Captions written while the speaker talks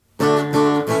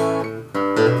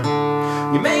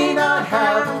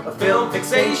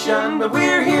sensation, but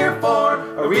we're here for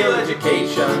a real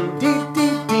education.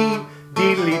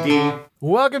 Dee-dee-dee, dee.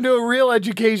 Welcome to A Real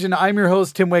Education. I'm your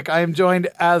host, Tim Wick. I am joined,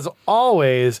 as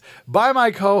always, by my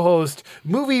co-host,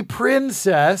 movie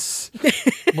princess,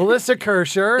 Melissa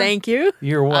Kirscher. Thank you.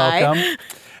 You're welcome. Hi.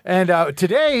 And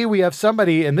today we have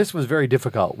somebody, and this was very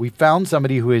difficult. We found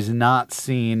somebody who has not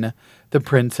seen The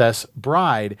Princess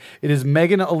Bride. It is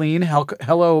Megan Aline.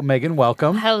 Hello, Megan.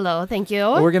 Welcome. Hello, thank you.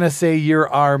 We're going to say you're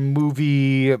our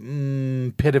movie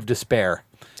pit of despair.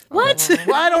 What?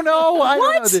 Well, I don't know. I don't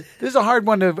know. What? This is a hard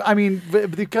one to. I mean,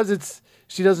 because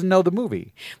she doesn't know the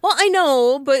movie, Well, I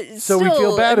know, but so we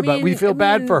feel bad we feel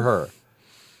bad for her.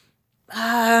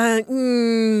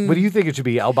 What do you think it should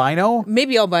be? Albino?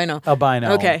 Maybe albino.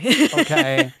 Albino. Okay.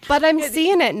 Okay. But I'm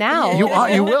seeing it now. You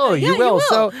will. Yeah, you will.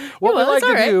 So what we will. like It's to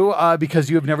all right. do, because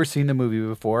you have never seen the movie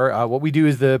before, what we do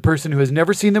is the person who has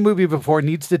never seen the movie before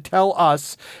needs to tell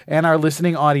us and our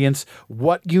listening audience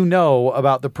what you know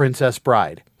about The Princess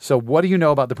Bride. So what do you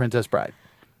know about The Princess Bride?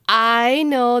 I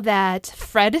know that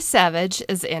Fred Savage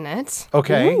is in it.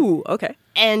 Okay. Ooh, okay.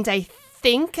 And I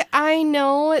think I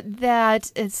know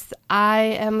that I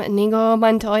am Inigo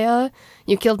Montoya.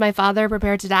 You killed my father,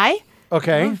 prepare to die.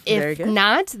 Okay. Very If good.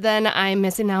 not, then I'm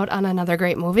missing out on another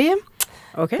great movie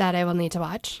Okay. that I will need to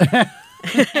watch.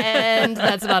 And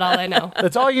that's about all I know.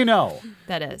 That's all you know.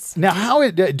 That is. Now,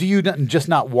 do you just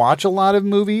not watch a lot of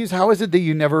movies? How is it that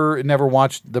you never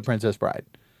watched The Princess Bride?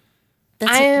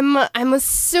 I'm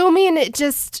assuming it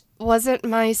just wasn't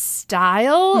my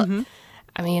style. Mm-hmm.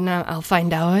 I mean, I'll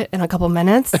find out in a couple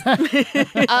minutes.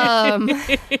 And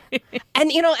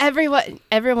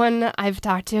everyone I've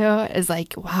talked to is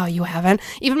like, "Wow, you haven't."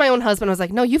 Even my own husband was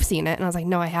like, "No, you've seen it," and I was like,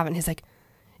 "No, I haven't." He's like,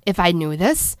 "If I knew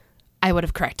this, I would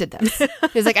have corrected this."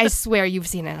 He's like, "I swear you've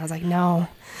seen it." And I was like, "No."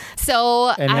 So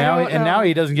And now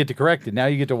he doesn't get to correct it. Now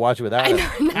you get to watch it without it.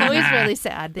 now he's really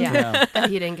sad. Yeah, that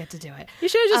he didn't get to do it. You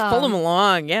should have just pulled him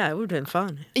along. Yeah, it would have been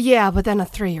fun. Yeah, but then a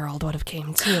 3-year-old would have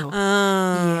came too.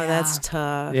 Oh, that's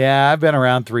tough. Yeah, I've been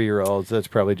around 3-year-olds. That's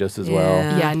probably just as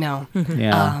well. Yeah, no.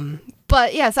 Yeah.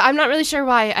 But yeah, so I'm not really sure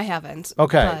why I haven't.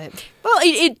 Okay. But Well,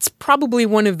 it's probably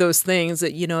one of those things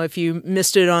that, if you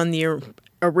missed it on the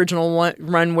original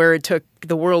run where it took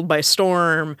the world by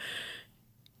storm,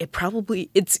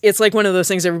 it's like one of those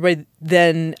things everybody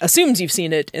then assumes you've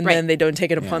seen it, and Right. then they don't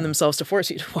take it upon themselves to force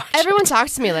you to watch everyone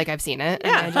talks to me like I've seen it,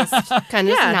 and I just kind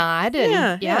of Yeah. nod and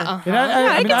Yeah, yeah. yeah. Uh-huh. And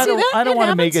I mean, can I see that. don't It want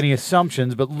to make happens. any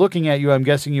assumptions, but looking at you, I'm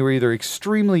guessing you were either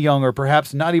extremely young or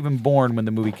perhaps not even born when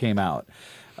the movie came out.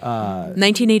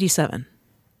 1987.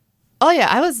 Oh yeah,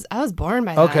 I was born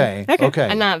by then. Okay.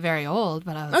 I'm not very old,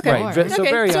 but I was Okay. born. Right. So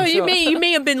very young. you So-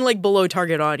 may have been like below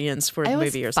target audience for the I was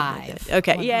movie or something like 5 that.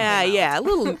 Okay. when it Yeah, a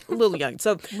little young.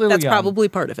 So Little that's young. probably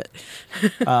part of it.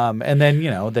 And then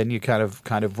then you kind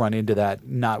of run into that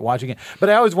not watching it.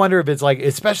 But I always wonder if it's like,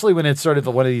 especially when it's sort of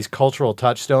one of these cultural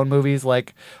touchstone movies,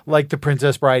 like The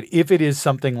Princess Bride, if it is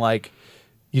something like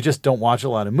you just don't watch a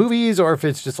lot of movies, or if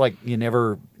it's just like you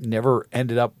never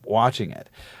ended up watching it.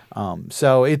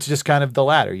 So it's just kind of the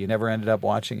latter. You never ended up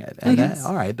watching it. And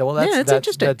all right. Well, it's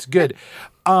interesting. That's good.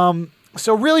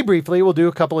 So really briefly, we'll do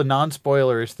a couple of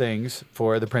non-spoilers things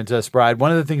for The Princess Bride. One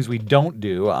of the things we don't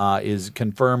do is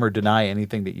confirm or deny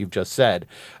anything that you've just said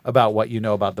about what you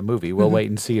know about the movie. We'll wait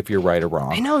and see if you're right or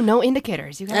wrong. I know, no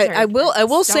indicators. You guys are I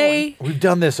will say We've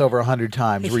done this over 100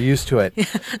 times. We're used to it.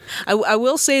 I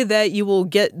will say that you will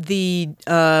get the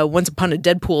Once Upon a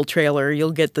Deadpool trailer.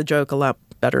 You'll get the joke a lot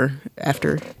better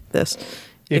after this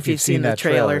if you've seen the that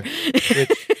trailer.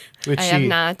 which I have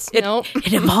not. Nope.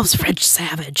 It involves Fred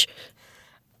Savage.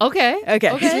 Okay.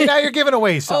 Okay. See, now you're giving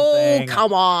away Oh, something.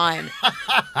 come on.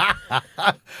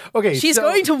 Okay, She's so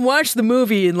going to watch the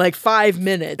movie in like 5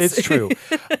 minutes. It's true.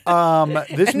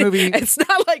 This movie. It's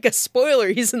not like a spoiler.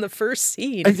 He's in the first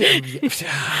scene. All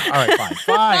right,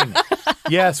 fine.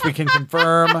 Yes, we can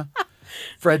confirm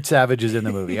Fred Savage is in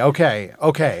the movie. Okay.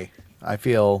 I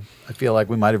feel like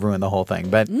we might have ruined the whole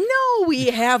thing, but No, we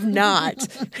have not.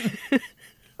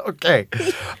 okay.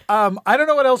 I don't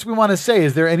know what else we want to say.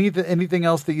 Is there anything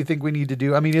else that you think we need to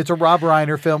do? I mean, it's a Rob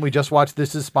Reiner film. We just watched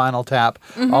This Is Spinal Tap,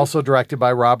 also directed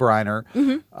by Rob Reiner,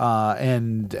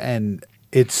 and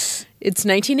it's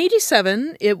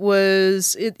 1987.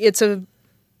 It's a.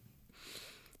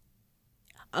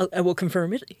 I will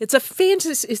confirm it. It's a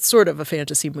fantasy. It's sort of a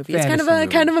fantasy movie. It's kind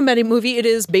of a meta movie. It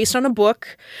is based on a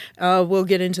book. We'll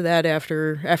get into that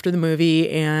after the movie,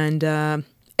 and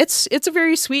it's a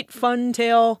very sweet, fun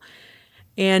tale,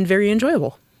 and very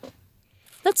enjoyable.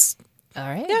 That's All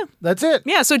right. Yeah. That's it.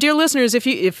 Yeah, so dear listeners, if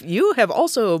you have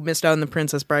also missed out on The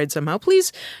Princess Bride somehow,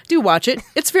 please do watch it.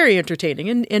 It's very entertaining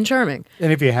and charming.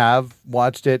 And if you have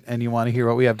watched it and you want to hear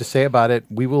what we have to say about it,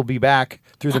 we will be back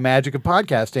through the magic of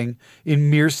podcasting in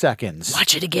mere seconds.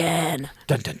 Watch it again.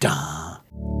 Dun, dun, dun.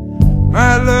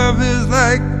 My love is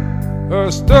like a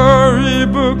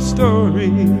storybook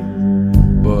story,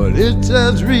 but it's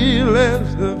as real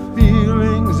as the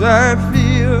feelings I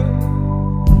feel.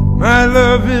 My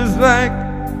love is like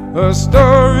a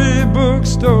storybook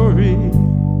story,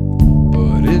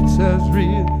 but it's as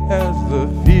real as the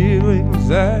feelings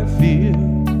I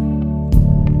feel.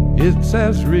 It's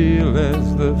as real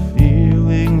as the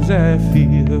feelings I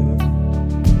feel.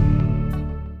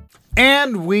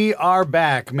 And we are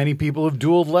back. Many people have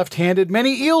dueled left-handed.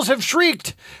 Many eels have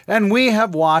shrieked. And we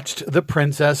have watched The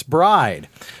Princess Bride.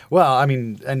 Well, I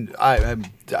mean, and I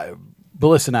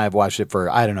Melissa and I have watched it for,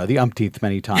 I don't know, the umpteenth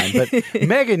many times. But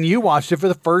Megan, you watched it for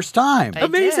the first time.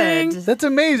 Amazing. That's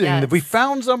amazing. Yes. We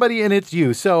found somebody and it's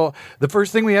you. So the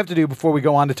first thing we have to do before we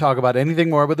go on to talk about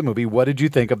anything more about the movie, what did you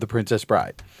think of The Princess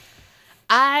Bride?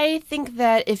 I think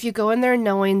that if you go in there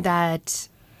knowing that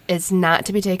it's not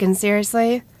to be taken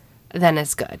seriously, then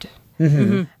it's good.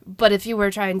 Mm-hmm. But if you were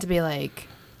trying to be like,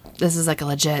 this is like a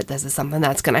legit, this is something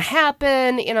that's going to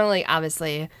happen, you know, like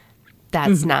obviously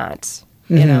that's not,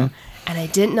 you know. And I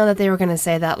didn't know that they were going to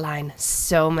say that line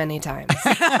so many times.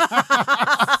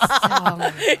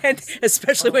 And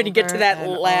especially when you get to that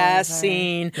and last over.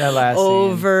 scene. That last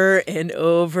over and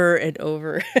over and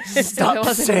over. Stop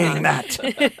saying that.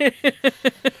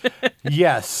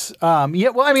 Yes. Yeah.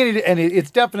 Well, I mean,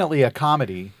 it's definitely a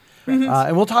comedy,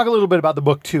 and we'll talk a little bit about the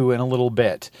book too in a little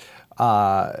bit.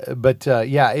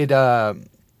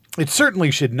 It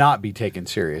certainly should not be taken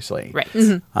seriously. Right.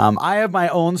 I have my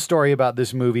own story about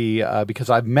this movie because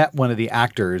I've met one of the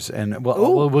actors, and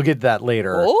we'll get to that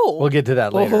later. Oh. We'll get to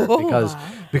that later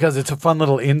because it's a fun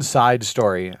little inside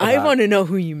story. I want to know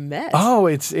who you met. Oh,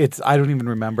 it's I don't even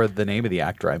remember the name of the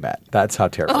actor I met. That's how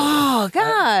terrible. Oh,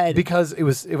 God. Because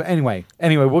anyway,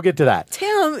 we'll get to that.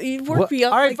 Tim, you work What- me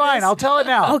up. all right, like fine. this. I'll tell it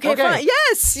now. Okay, fine.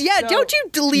 Yes. Yeah. So, Don't you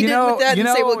delete it with that and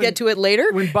say we'll get to it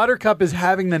later? When Buttercup is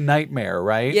having the nightmare,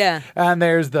 right? Yeah. And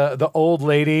there's the old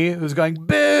lady who's going,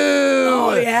 boo!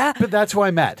 Oh, yeah? But that's who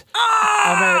I met.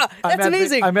 That's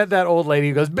amazing. I met that old lady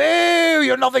who goes, boo!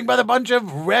 You're nothing but a bunch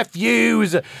of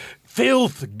refuse,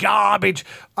 filth, garbage.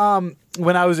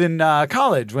 When I was in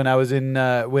college, when I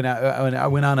went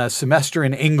on a semester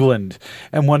in England,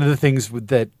 and one of the things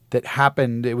that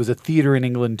happened, it was a theater in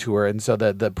England tour, and so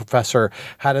the professor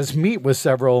had us meet with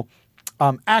several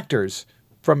actors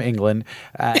from England,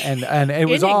 and it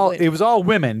was all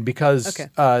women because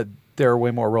there are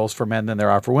way more roles for men than there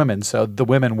are for women. So the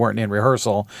women weren't in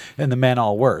rehearsal, and the men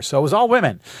all were. So it was all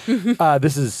women.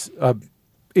 This is a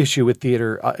issue with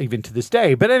theater even to this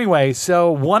day. But anyway,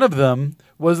 so one of them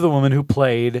was the woman who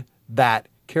played that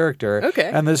character.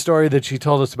 Okay. And the story that she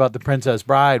told us about The Princess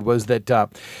Bride was that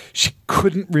she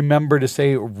couldn't remember to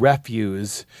say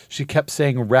refuse. She kept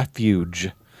saying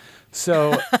refuge.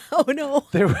 So Oh, no.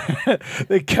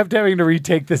 they kept having to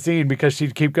retake the scene because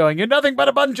she'd keep going, you're nothing but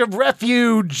a bunch of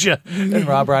refuge. And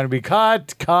Rob Reiner would be,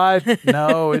 cut.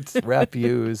 No, it's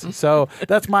refuse. So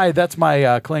that's my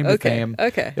claim to fame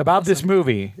about this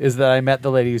movie is that I met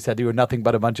the lady who said you were nothing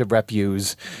but a bunch of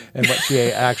refuse. And what she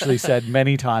actually said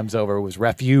many times over was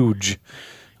refuge.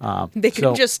 They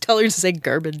could just tell her to say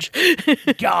garbage.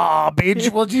 Garbage.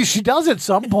 Well, she does at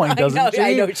some point, doesn't she?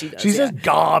 I know she does. She says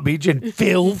garbage and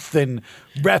filth and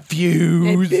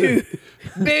refuse. And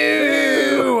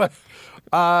Boo.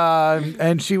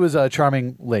 And she was a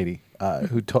charming lady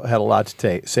who had a lot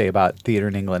to say about theater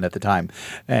in England at the time.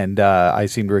 And I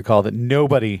seem to recall that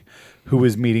nobody who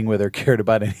was meeting with her cared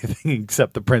about anything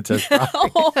except the Princess Bride.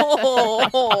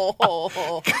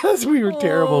 Because we were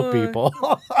terrible people.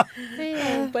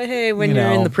 But hey, when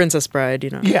you're in The Princess Bride,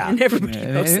 Yeah. and everybody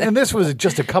knows that. And this was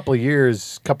just a couple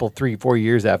 3, 4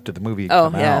 years after the movie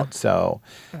came out. So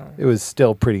it was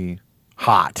still pretty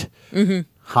hot. Mm-hmm.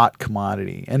 Hot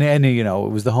commodity. And it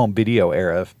was the home video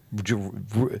era,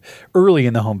 early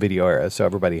in the home video era. So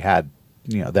everybody had,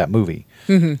 that movie.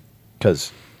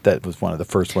 Because that was one of the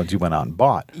first ones you went out and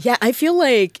bought. Yeah, I feel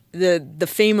like the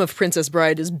fame of Princess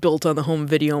Bride is built on the home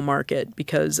video market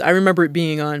because I remember it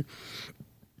being on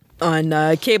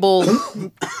cable,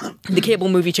 the cable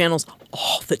movie channels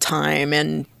all the time,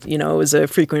 and it was a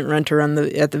frequent renter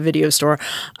at the video store.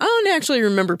 I don't actually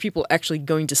remember people actually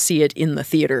going to see it in the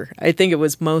theater. I think it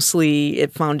was mostly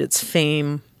it found its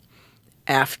fame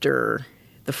after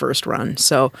the first run.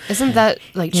 So Isn't that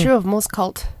true of most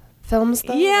cult films,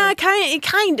 though? Yeah,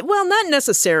 kind. Well, not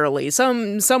necessarily.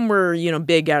 Some were,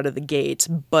 big out of the gate,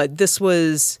 but this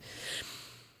was.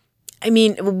 I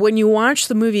mean, when you watch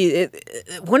the movie,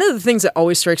 one of the things that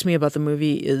always strikes me about the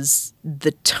movie is the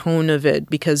tone of it.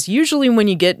 Because usually when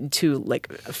you get into like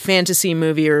a fantasy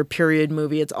movie or a period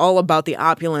movie, it's all about the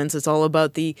opulence. It's all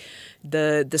about the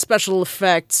special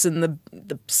effects and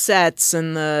the sets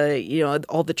and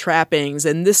all the trappings.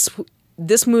 And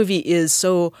this movie is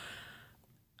so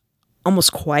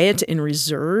almost quiet and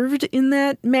reserved in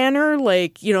that manner.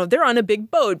 Like, they're on a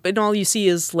big boat, but all you see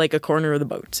is like a corner of the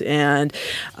boat. And,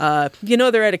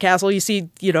 they're at a castle. You see,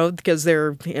 because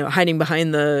they're hiding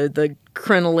behind the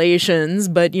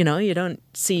crenellations, but, you don't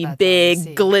see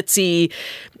big, glitzy,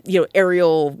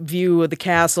 aerial view of the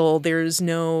castle. There's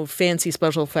no fancy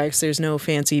special effects. There's no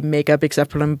fancy makeup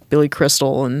except for Billy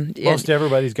Crystal. And most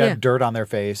everybody's got dirt on their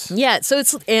face. Yeah, so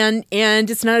it's and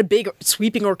it's not a big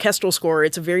sweeping orchestral score.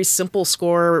 It's a very simple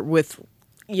score with,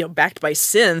 backed by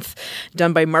synth,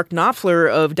 done by Mark Knopfler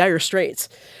of Dire Straits.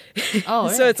 Oh,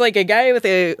 So it's like a guy with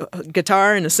a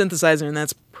guitar and a synthesizer, and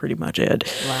that's pretty much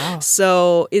it. Wow.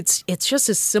 So it's just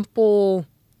a simple,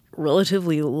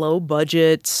 relatively low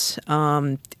budget,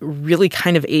 really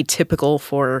kind of atypical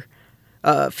for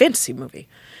a fantasy movie.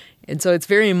 And so it's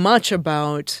very much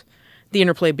about the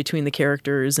interplay between the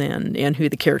characters and who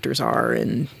the characters are.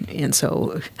 And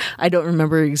so I don't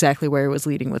remember exactly where I was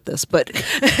leading with this, but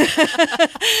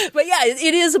but yeah,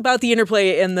 it is about the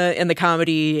interplay and the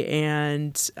comedy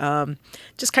and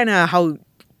just kind of how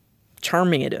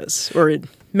charming it is, or it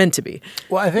meant to be.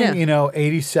 Well, I think,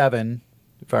 87,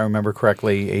 if I remember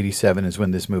correctly, 87 is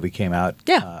when this movie came out.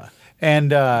 Yeah.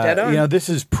 And, on. this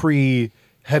is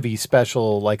pre-heavy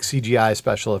special, like CGI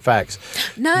special effects.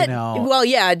 Not well,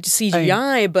 yeah,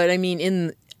 CGI, but I mean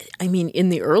in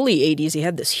the early 80s, you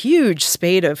had this huge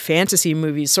spate of fantasy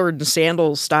movies, sword and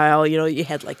sandal style. You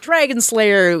had like Dragon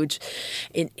Slayer, which,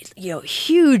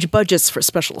 huge budgets for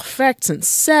special effects and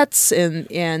sets,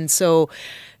 and so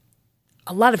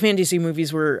a lot of fantasy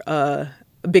movies were a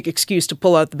big excuse to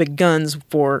pull out the big guns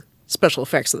for special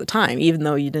effects at the time. Even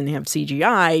though you didn't have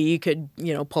CGI, you could,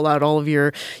 pull out all of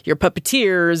your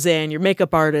puppeteers and your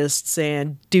makeup artists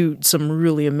and do some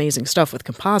really amazing stuff with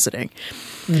compositing.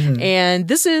 Mm-hmm. And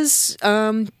this is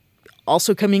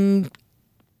also coming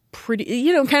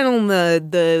pretty, kind of on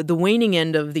the waning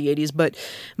end of the 80s,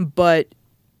 but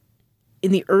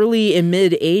in the early and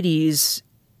mid 80s,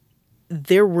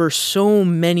 there were so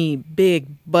many big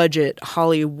budget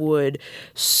Hollywood,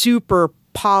 super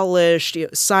polished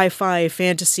sci-fi,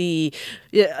 fantasy,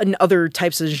 and other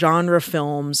types of genre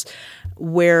films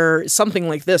where something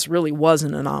like this really was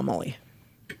an anomaly.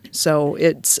 So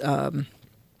it's,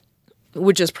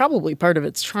 which is probably part of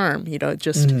its charm,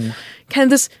 just kind of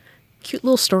this cute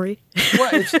little story.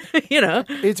 Well,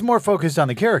 it's more focused on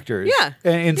the characters. Yeah.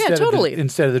 Totally.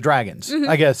 Instead of the dragons,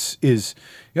 I guess is,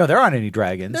 there aren't any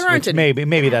dragons. There aren't any.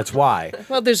 Maybe that's why.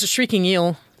 Well, there's a shrieking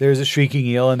eel. There's a shrieking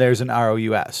eel and there's an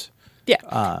ROUS.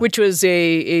 Yeah, which was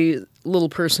a little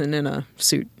person in a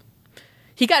suit.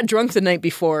 He got drunk the night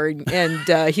before,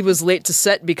 and he was late to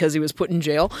set because he was put in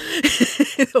jail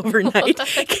overnight.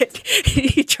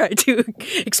 He tried to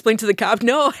explain to the cop,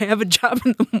 "No, I have a job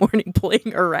in the morning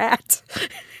playing a rat."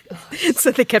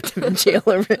 So they kept him in jail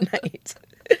overnight.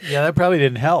 Yeah, that probably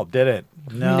didn't help, did it?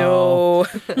 No.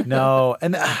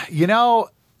 And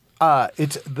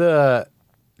it's the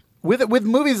with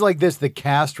movies like this, the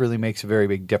cast really makes a very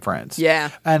big difference.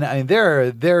 Yeah. And I mean,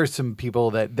 there are some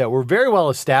people that were very well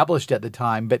established at the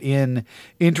time, but in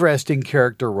interesting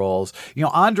character roles.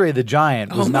 Andre the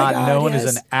Giant was not known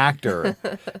as an actor.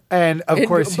 And of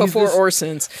course, before or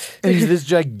since. And he's this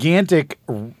gigantic,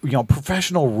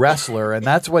 professional wrestler, and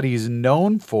that's what he's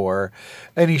known for.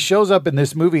 And he shows up in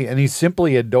this movie and he's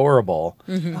simply adorable.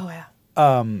 Mm-hmm. Oh yeah.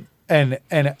 And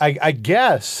I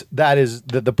guess that is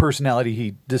the personality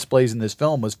he displays in this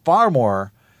film was far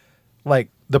more like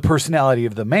the personality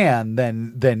of the man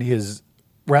than his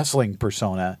wrestling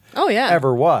persona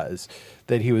ever was.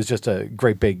 That he was just a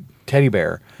great big teddy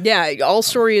bear. Yeah, all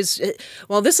stories.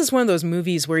 Well, this is one of those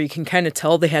movies where you can kind of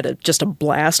tell they had just a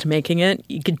blast making it.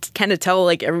 You could kind of tell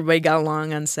like everybody got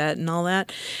along on set and all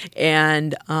that.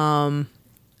 And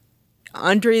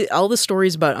Andre, all the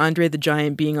stories about Andre the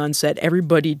Giant being on set,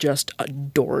 everybody just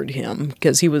adored him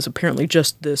because he was apparently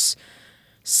just this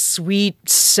sweet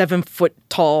 7-foot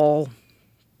tall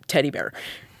teddy bear.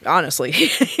 Honestly,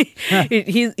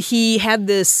 he had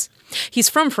this. He's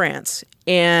from France,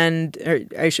 and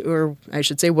I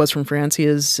should say was from France.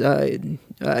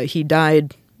 He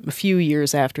died a few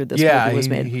years after this movie was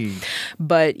made.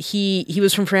 But he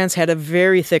was from France, had a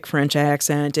very thick French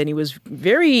accent, and he was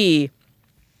very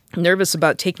nervous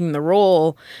about taking the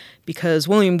role because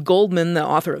William Goldman, the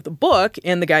author of the book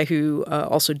and the guy who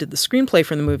also did the screenplay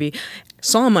for the movie,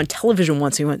 saw him on television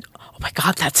once. He went, "Oh my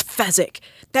God, that's Fezzik.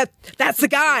 That's the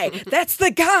guy. That's the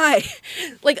guy."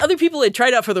 Like other people had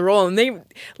tried out for the role, and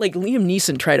like Liam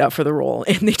Neeson tried out for the role,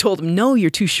 and they told him, "No, you're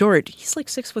too short." He's like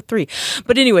 6'3".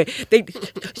 But anyway,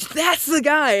 that's the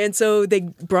guy, and so they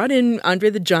brought in Andre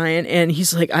the Giant, and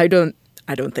he's like, I don't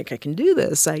think I can do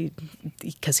this.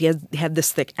 Because he had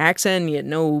this thick accent, and he had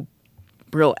no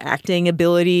real acting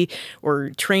ability or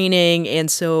training, and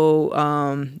so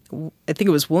I think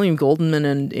it was William Goldman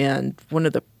and one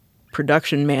of the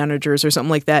production managers or something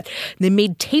like that. They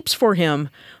made tapes for him,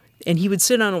 and he would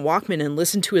sit on a Walkman and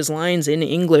listen to his lines in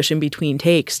English in between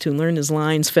takes to learn his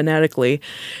lines phonetically.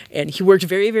 And he worked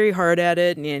very, very hard at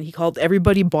it, and he called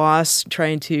everybody boss,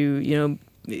 trying to,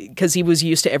 because he was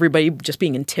used to everybody just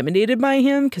being intimidated by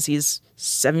him because he's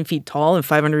 7 feet tall and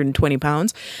 520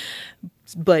 pounds.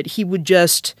 But he would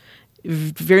just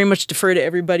very much defer to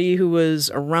everybody who was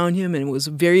around him, and was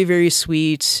very, very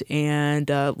sweet. And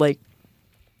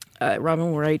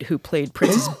Robin Wright, who played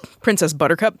Princess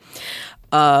Buttercup,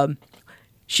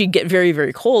 she'd get very,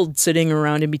 very cold sitting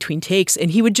around in between takes,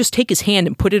 and he would just take his hand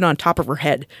and put it on top of her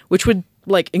head, which would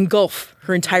like engulf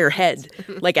her entire head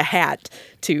like a hat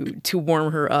to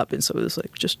warm her up. And so it was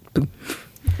like just boom.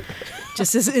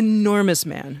 Just this enormous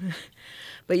man.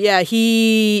 But yeah,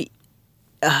 he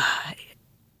had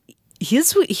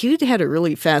a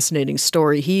really fascinating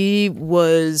story. He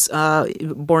was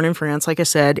born in France, like I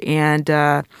said, and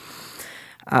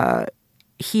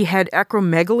he had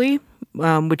acromegaly,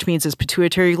 which means his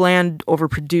pituitary gland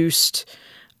overproduced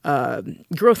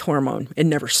growth hormone and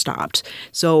never stopped.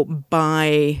 So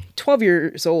by 12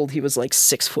 years old, he was like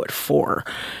 6'4"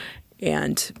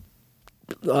 and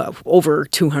over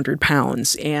 200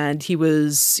 pounds. And he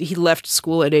left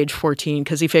school at age 14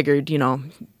 because he figured,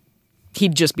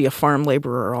 he'd just be a farm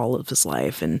laborer all of his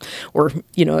life, or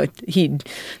he'd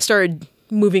started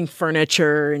moving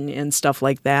furniture and stuff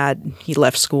like that. He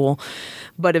left school,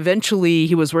 but eventually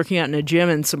he was working out in a gym,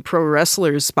 and some pro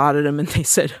wrestlers spotted him, and they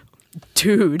said,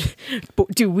 "Dude,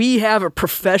 do we have a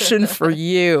profession for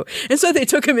you?" And so they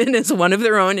took him in as one of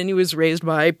their own, and he was raised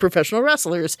by professional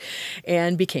wrestlers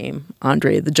and became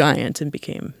Andre the Giant and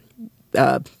became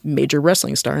a major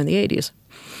wrestling star in the 80s.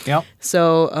 Yep.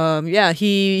 So,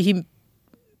 he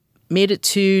made it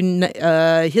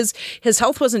to his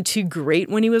health wasn't too great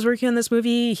when he was working on this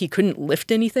movie. He couldn't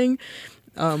lift anything.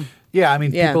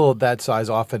 People that size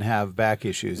often have back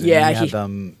issues.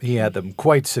 And he had them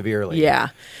quite severely. Yeah.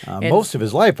 Most of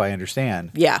his life, I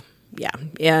understand. Yeah. Yeah.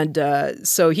 And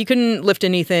so he couldn't lift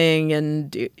anything,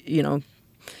 and, they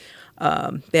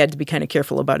had to be kind of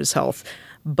careful about his health.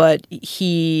 But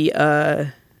he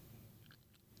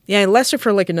it lasted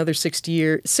for like another 6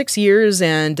 years,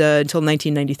 and until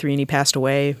 1993, and he passed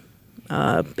away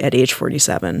at age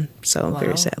 47. So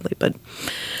very sadly, but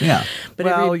yeah. But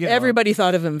everybody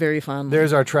thought of him very fondly.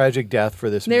 There's our tragic death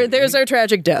for this movie. There's our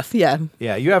tragic death. Yeah.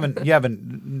 Yeah. You haven't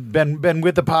been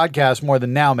with the podcast more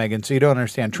than now, Megan, so you don't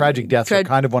understand. Tragic deaths are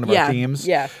kind of one of our themes.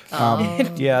 Yeah. There are a lot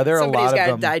of them. Somebody's got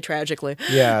to die tragically.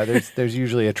 Yeah. There's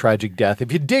usually a tragic death.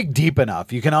 If you dig deep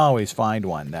enough, you can always find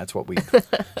one. That's what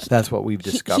we've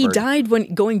discovered. He died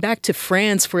when going back to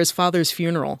France for his father's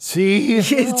funeral. See,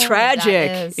 it's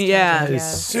tragic. Yeah. That is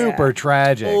super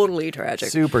tragic. Totally tragic.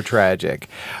 Super tragic.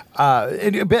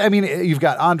 You've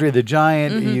got Andre the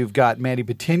Giant. Mm-hmm. You've got Mandy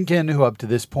Patinkin, who up to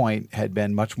this point had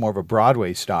been much more of a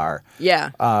Broadway star. Yeah.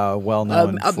 Well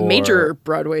known a major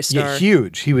Broadway star. Yeah,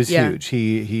 huge. He was huge.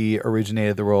 He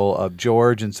originated the role of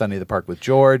George in Sunday in the Park with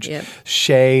George. Yep.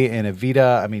 Shay in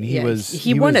Evita.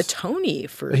 He won a Tony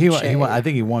for Shay. I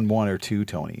think he won 1 or 2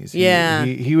 Tonys. Yeah.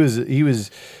 He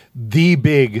was the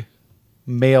big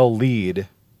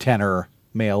tenor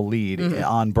male lead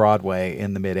on Broadway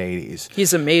in the mid 80s.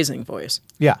 He's an amazing voice.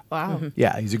 Yeah. Wow. Mm-hmm.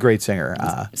 Yeah, he's a great singer.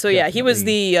 He was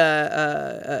the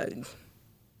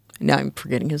now I'm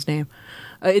forgetting his name.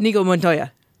 Inigo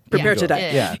Montoya. Prepare to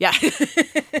Die. Yeah.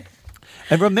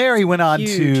 And from there he went on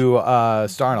to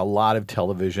star in a lot of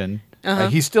television.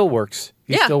 He still works.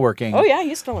 He's still working. Oh yeah,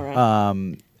 he's still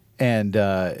around.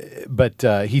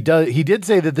 But he did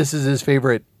say that this is his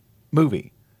favorite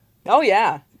movie. Oh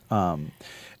yeah.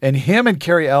 And him and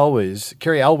Cary Elwes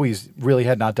really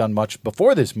had not done much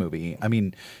before this movie. I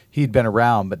mean, he'd been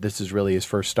around, but this is really his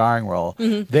first starring role.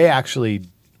 Mm-hmm. They actually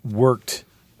worked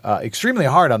extremely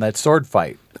hard on that sword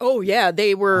fight. Oh yeah,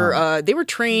 they were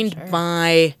trained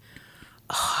by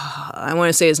I want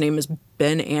to say his name is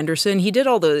Ben Anderson. He did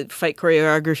all the fight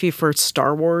choreography for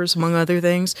Star Wars, among other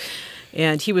things.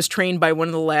 And he was trained by one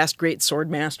of the last great sword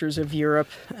masters of Europe,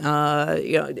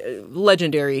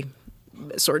 legendary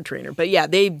sword trainer. But yeah,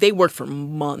 they worked for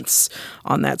months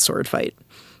on that sword fight.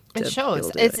 It shows.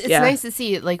 to do It's it. Yeah. nice to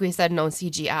see, like we said, no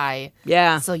CGI.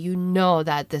 Yeah. So you know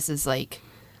that this is like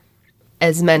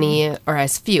as many or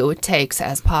as few takes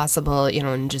as possible,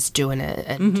 and just doing it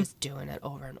and just doing it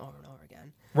over and over and over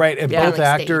again. Right, and Yeah. both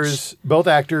Like both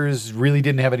actors really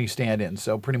didn't have any stand-ins.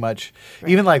 So pretty much,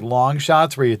 even like long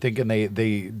shots where you're thinking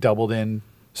they doubled in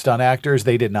stunt actors,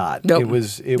 they did not. Nope. It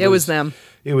was them.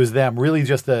 It was them. Really,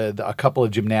 just a couple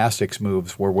of gymnastics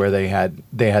moves were where they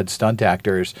had stunt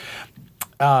actors.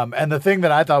 And the thing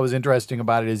that I thought was interesting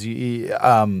about it is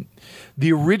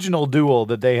the original duel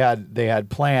that they had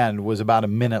planned was about a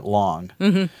minute long,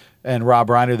 and Rob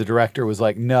Reiner, the director, was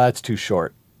like, "No, that's too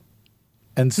short."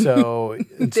 And so,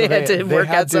 They had to work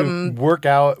out some- work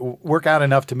out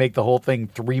enough to make the whole thing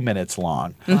 3 minutes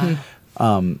long.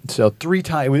 So 3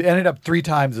 times it ended up 3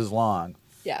 times as long.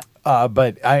 Yeah.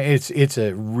 But it's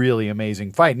a really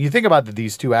amazing fight, and you think about that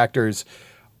these two actors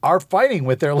are fighting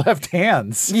with their left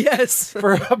hands Yes.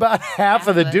 for about half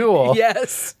of the duel.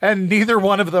 Yes. And neither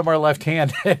one of them are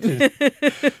left-handed.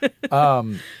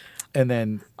 And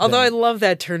then, Although I love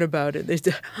that turnabout.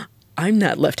 I'm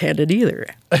not left-handed either.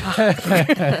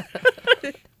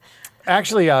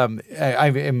 actually,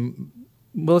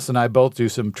 Melissa and I both do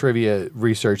some trivia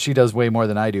research. She does way more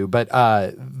than I do. But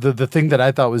the thing that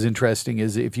I thought was interesting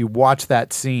is if you watch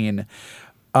that scene,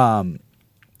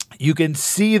 you can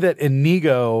see that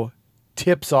Inigo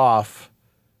tips off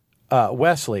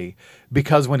Wesley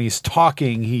because when he's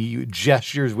talking, he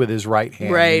gestures with his right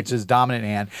hand. Right. It's his dominant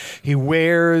hand. He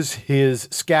wears his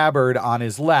scabbard on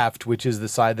his left, which is the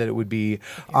side that it would be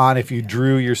on if you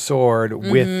drew your sword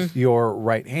with your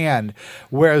right hand.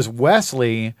 Whereas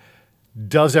Wesley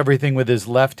does everything with his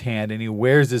left hand and he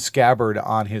wears his scabbard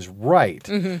on his right.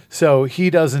 So he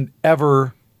doesn't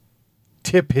ever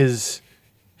tip his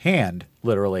hand,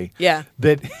 literally. Yeah.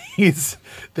 That he's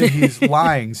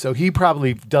lying. So he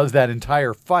probably does that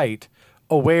entire fight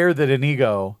aware that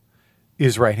Inigo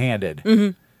is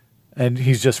right-handed. And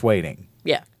he's just waiting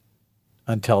Yeah.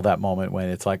 until that moment when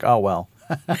it's like, oh, well.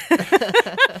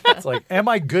 It's like, am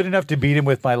I good enough to beat him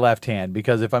with my left hand?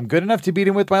 Because if I'm good enough to beat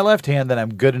him with my left hand, then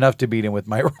I'm good enough to beat him with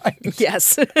my right.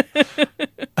 Yes.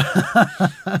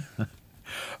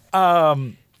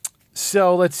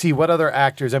 So let's see, what other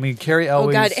actors? I mean, Carrie Oh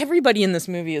Elwes. God, everybody in this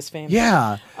movie is famous.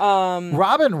 Yeah.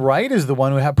 Robin Wright is the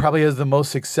one who probably has the most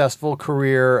successful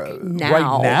career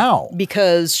right now.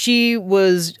 Because she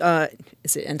was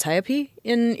is it Antiope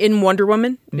in Wonder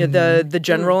Woman? The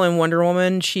general in Wonder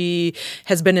Woman. She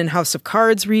has been in House of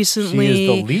Cards recently. She is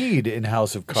the lead in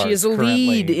House of Cards. She is a currently.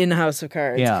 lead in House of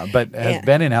Cards. Yeah, but has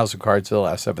been in House of Cards for the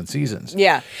last 7 seasons.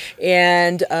 Yeah.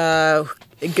 And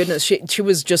goodness, she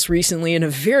was just recently in a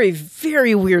very,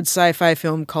 very weird sci-fi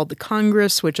film called The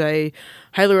Congress, which I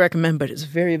highly recommend, but it's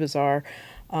very bizarre.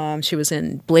 She was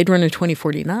in Blade Runner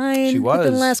 2049 She was.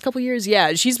 within the last couple of years.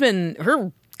 Yeah,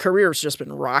 her career's just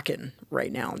been rocking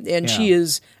right now. And she Yeah.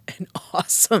 is an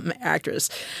awesome actress.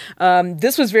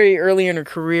 This was very early in her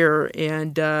career,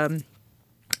 and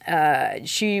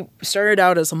she started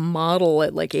out as a model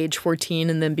at like age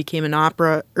 14 and then became not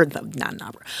an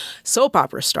opera, soap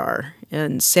opera star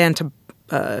in Santa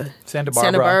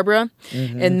Barbara.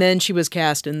 And then she was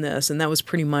cast in this, and that was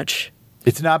pretty much.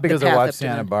 It's not because The I path watched up to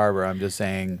Santa them. Barbara. I'm just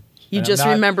saying. You and just I'm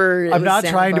not- remember it I'm was not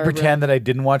Santa trying to Barbara. pretend that I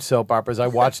didn't watch soap operas. I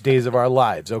watched Days of Our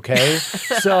Lives, okay?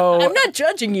 So I'm not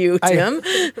judging you, Tim.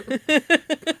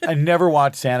 I never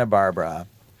watched Santa Barbara,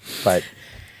 but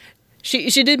She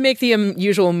did make the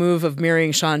unusual move of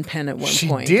marrying Sean Penn at one She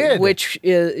point. did. Which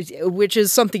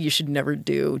is something you should never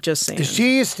do. Just saying. is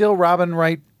she still Robin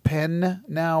Wright Penn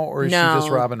now, or is she just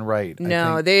Robin Wright? I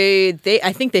No, think?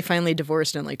 I think they finally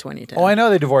divorced in like 2010. Oh, I know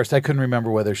they divorced. I couldn't remember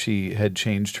whether she had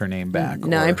changed her name back.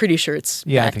 No, or- I'm pretty sure it's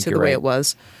Yeah, I back think to you're the way right. it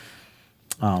was.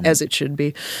 As it should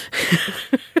be.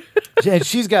 And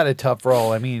she's got a tough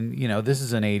role. I mean, this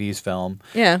is an 80s film.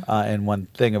 Yeah. And one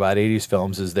thing about 80s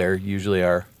films is there usually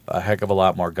are a heck of a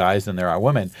lot more guys than there are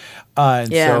women. And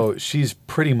Yeah. so she's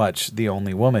pretty much the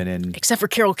only woman in. Except for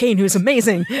Carol Kane, who's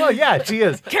amazing. Well, yeah, she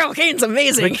is. Carol Kane's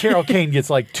amazing. But Carol Kane gets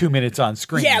like 2 minutes on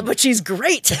screen. Yeah, but she's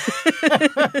great.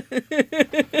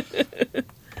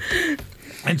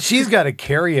 And she's got to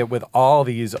carry it with all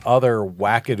these other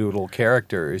wackadoodle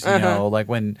characters, like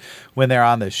when they're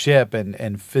on the ship and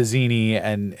Fazzini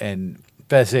and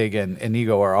Fessig and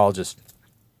Inigo are all just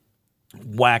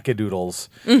wackadoodles,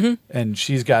 and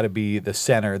she's got to be the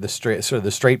center, the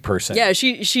straight person. Yeah,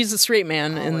 she's a straight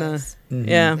man in the Always.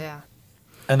 yeah.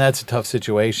 And that's a tough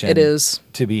situation. It is.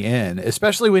 to be in,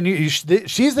 especially when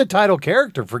she's the title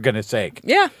character, for goodness sake.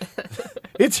 Yeah.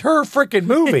 It's her freaking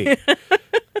movie.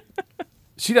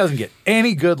 She doesn't get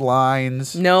any good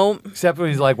lines. No. Except when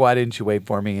he's like, "Why didn't you wait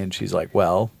for me?" And she's like,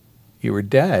 "Well, you were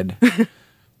dead."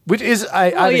 Which is,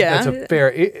 I think yeah. that's a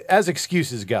fair, as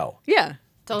excuses go. Yeah.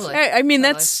 Totally. I mean,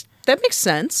 Totally. that makes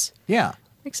sense. Yeah.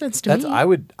 Makes sense to That's, me.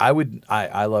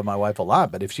 I love my wife a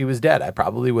lot, but if she was dead, I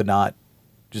probably would not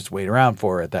just wait around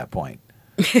for her at that point.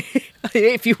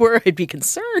 If you were, I'd be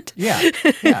concerned. Yeah.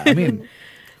 Yeah. I mean,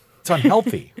 it's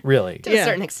unhealthy, really. To Yeah. a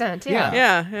certain extent, Yeah.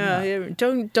 Yeah.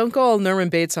 Don't go all Norman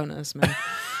Bates on us, man.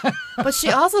 But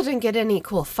she also didn't get any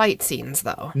cool fight scenes,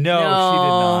 though. No, she did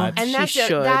not. And She that's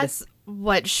should. that's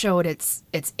what showed its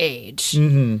age.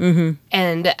 Mm-hmm.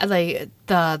 And like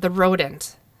the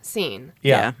rodent scene.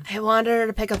 Yeah. I wanted her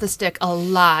to pick up the stick a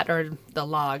lot, or the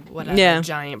log, whatever, Yeah.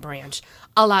 giant branch,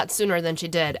 a lot sooner than she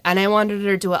did. And I wanted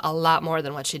her to do it a lot more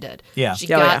than what she did. Yeah. She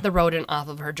Oh, got yeah. the rodent off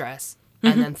of her dress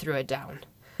and then threw it down.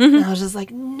 And I was just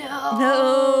like,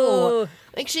 no.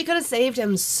 Like, she could have saved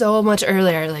him so much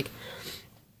earlier. Like,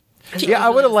 it's Yeah, I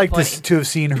really would have liked disappointing. to have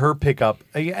seen her pick up.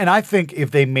 And I think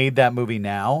if they made that movie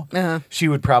now, she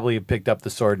would probably have picked up the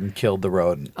sword and killed the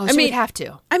rodent. Oh, she mean- would have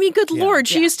to. I mean, good lord,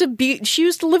 she used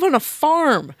to live on a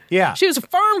farm. Yeah. She was a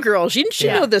farm girl. She didn't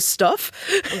Yeah. know this stuff.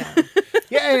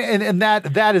 Yeah, and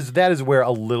that is where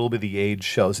a little bit of the age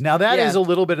shows. Now that is Yeah. a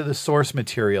little bit of the source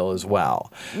material as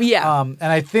well. Yeah. And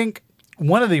I think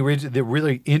one of the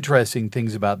really interesting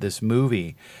things about this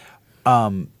movie,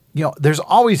 there's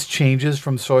always changes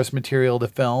from source material to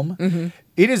film. Mm-hmm.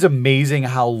 It is amazing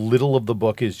how little of the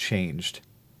book is changed.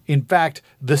 In fact,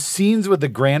 the scenes with the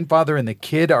grandfather and the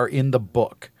kid are in the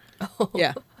book.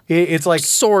 Yeah. It's like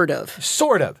Sort of.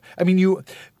 sort of. I mean, you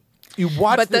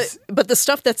watch But this. the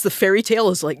stuff that's the fairy tale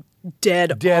is like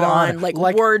dead on, like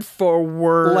word for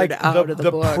word Like out of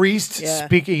the book. priest Yeah.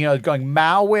 speaking, going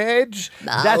Mowage.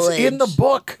 That's in the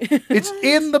book. It's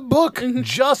in the book, Mm-hmm.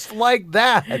 just like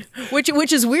that.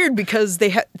 Which is weird because they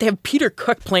have Peter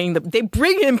Cook playing they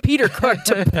bring in Peter Cook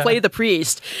to play the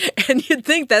priest, and you'd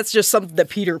think that's just something that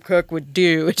Peter Cook would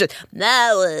do. It's just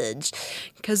knowledge,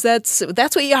 because that's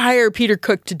what you hire Peter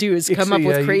Cook to do, is come up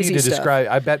with crazy you need to stuff. describe.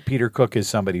 I bet Peter Cook is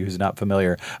somebody who's not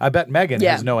familiar. I bet Megan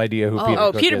Yeah. has no idea who Peter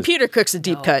Oh, Cook is. Peter Cook's a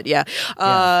deep cut, yeah.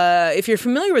 If you're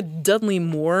familiar with Dudley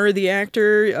Moore, the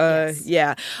actor,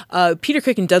 Peter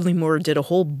Cook and Dudley Moore did a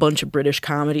whole bunch of British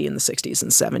comedy in the 60s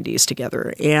and 70s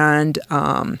together. And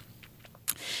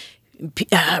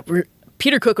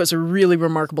Peter Cook was a really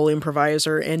remarkable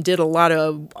improviser and did a lot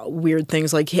of weird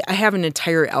things. Like, I have an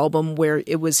entire album where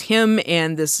it was him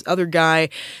and this other guy.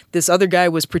 This other guy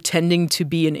was pretending to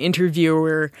be an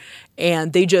interviewer,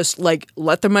 and they just like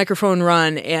let the microphone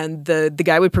run, and the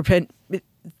guy would pretend.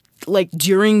 Like,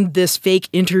 during this fake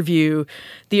interview,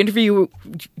 the interviewer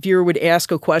would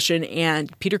ask a question,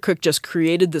 and Peter Cook just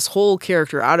created this whole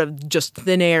character out of just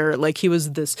thin air. Like, he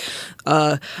was this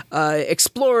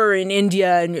explorer in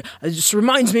India, and it just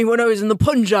reminds me when I was in the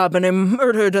Punjab and I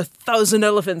murdered 1,000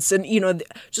 elephants, and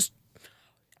just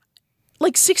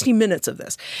like 60 minutes of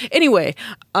this. Anyway,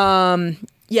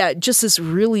 just this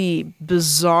really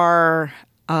bizarre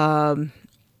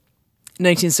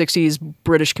 1960s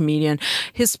British comedian.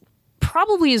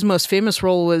 Probably his most famous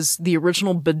role was the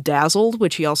original Bedazzled,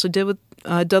 which he also did with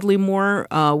Dudley Moore,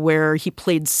 where he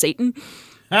played Satan.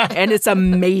 And it's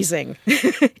amazing.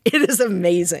 It is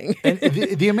amazing. And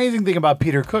the amazing thing about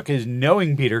Peter Cook is,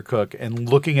 knowing Peter Cook and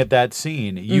looking at that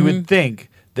scene, you would think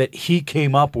that he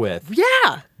came up with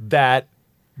that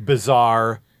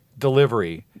bizarre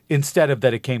delivery instead of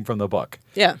that it came from the book.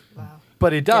 Yeah.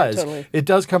 But it does. totally. It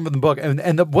does come from the book,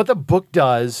 and what the book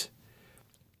does,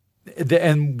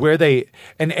 and where they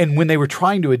and when they were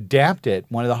trying to adapt it,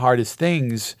 one of the hardest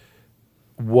things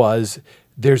was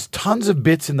there's tons of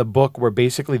bits in the book where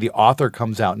basically the author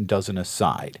comes out and does an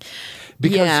aside,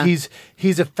 because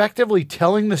he's effectively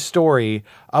telling the story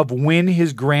of when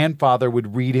his grandfather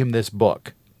would read him this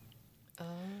book.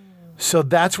 So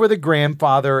that's where the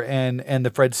grandfather and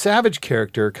the Fred Savage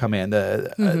character come in.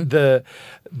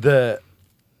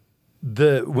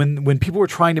 When people were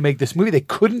trying to make this movie, they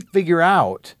couldn't figure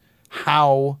out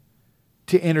how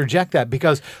to interject that,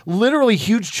 because literally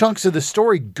huge chunks of the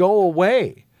story go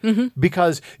away.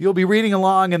 Because you'll be reading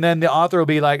along, and then the author will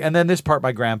be like, and then this part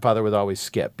my grandfather would always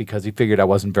skip because he figured I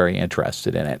wasn't very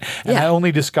interested in it. And I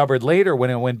only discovered later,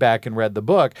 when I went back and read the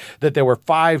book, that there were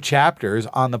 5 chapters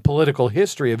on the political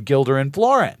history of Gilder and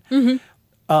Florin.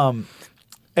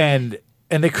 And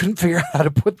and they couldn't figure out how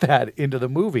to put that into the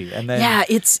movie. And then Yeah,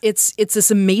 it's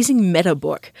this amazing meta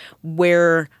book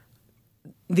where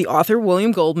the author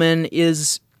William Goldman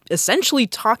is essentially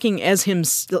talking as him,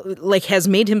 like has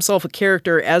made himself a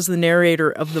character as the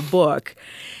narrator of the book,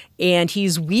 and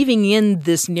he's weaving in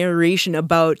this narration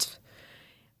about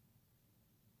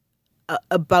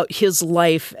his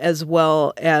life as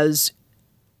well as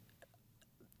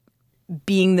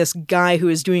being this guy who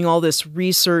is doing all this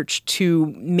research to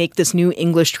make this new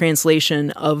English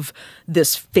translation of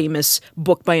this famous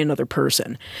book by another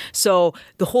person. So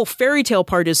the whole fairy tale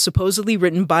part is supposedly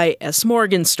written by S.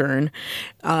 Morgenstern,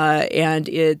 and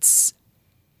he's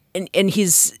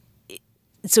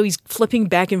flipping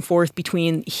back and forth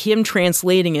between him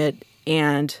translating it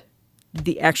and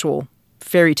the actual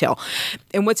fairy tale.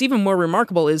 And what's even more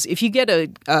remarkable is if you get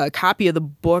a copy of the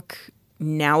book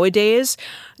nowadays,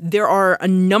 there are a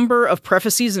number of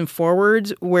prefaces and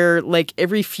forewords where, like,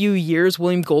 every few years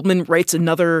William Goldman writes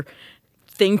another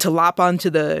thing to lop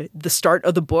onto the start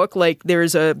of the book. Like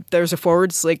there's a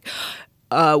foreword, it's like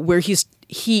where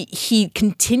he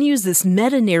continues this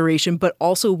meta narration, but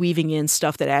also weaving in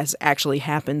stuff that has actually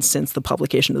happened since the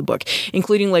publication of the book,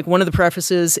 including like one of the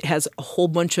prefaces has a whole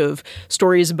bunch of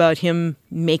stories about him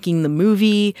making the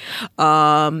movie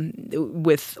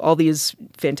with all these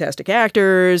fantastic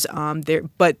actors.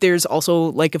 But there's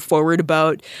also like a foreword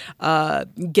about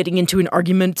getting into an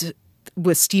argument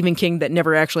with Stephen King that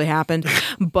never actually happened,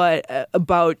 but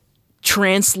about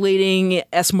translating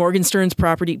S. Morgenstern's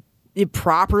properly,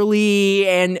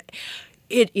 and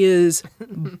it is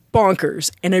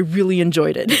bonkers, and I really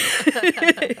enjoyed it.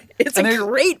 It's a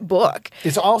great book.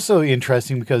 It's also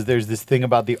interesting because there's this thing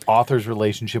about the author's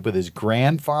relationship with his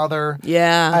grandfather,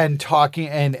 and talking,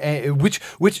 and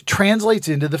which translates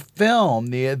into the film.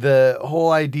 The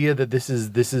whole idea that this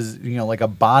is like a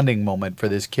bonding moment for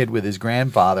this kid with his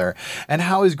grandfather, and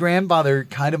how his grandfather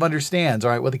kind of understands.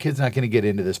 All right, well, the kid's not going to get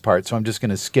into this part, so I'm just going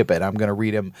to skip it. I'm going to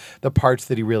read him the parts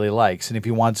that he really likes, and if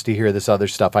he wants to hear this other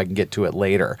stuff, I can get to it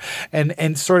later.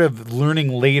 And sort of learning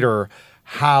later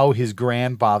how his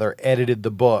grandfather edited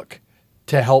the book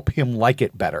to help him like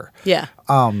it better. Yeah.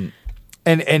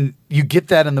 And you get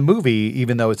that in the movie,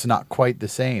 even though it's not quite the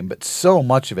same, but so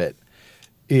much of it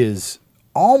is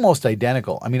almost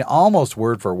identical. I mean, almost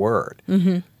word for word.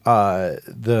 Mm-hmm.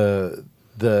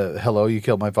 The hello, you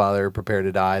killed my father, prepare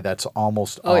to die. That's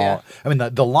almost all. Yeah. I mean,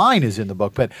 the line is in the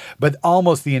book, but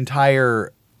almost the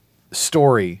entire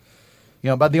story.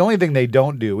 But the only thing they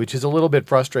don't do, which is a little bit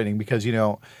frustrating because,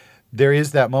 there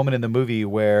is that moment in the movie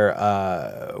where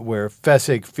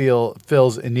Fessig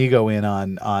fills Inigo in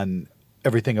on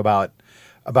everything about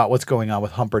what's going on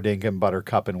with Humperdinck and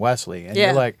Buttercup and Wesley. And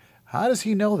you're like, how does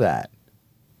he know that?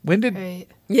 When did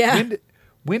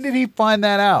he find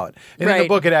that out? And in the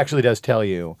book, it actually does tell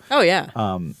you. Oh, yeah.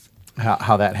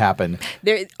 How that happened.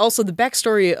 There also the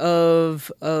backstory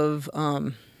of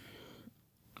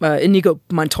Inigo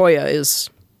Montoya is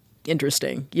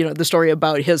interesting. The story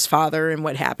about his father and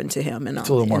what happened to him, and it's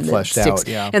a little more fleshed out,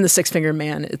 and the Six-Fingered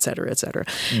Man, et cetera, et cetera.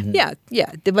 Mm-hmm.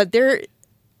 Yeah. But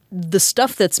the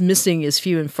stuff that's missing is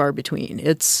few and far between.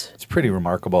 It's pretty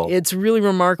remarkable. It's really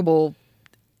remarkable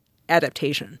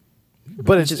adaptation.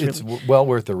 But it's well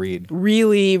worth the read.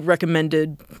 Really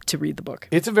recommended to read the book.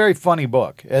 It's a very funny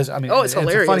book. It's hilarious.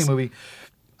 It's a funny movie.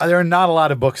 There are not a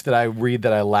lot of books that I read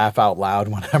that I laugh out loud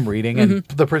when I'm reading, and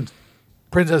The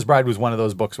Princess Bride was one of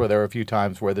those books where there were a few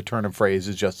times where the turn of phrase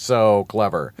is just so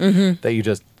clever that you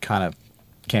just kind of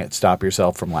can't stop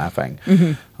yourself from laughing.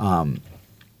 And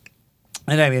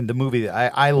I mean, the movie,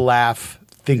 I laugh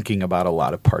thinking about a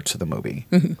lot of parts of the movie,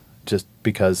 just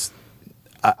because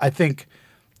I think,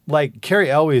 like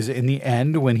Cary Elwes in the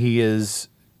end when he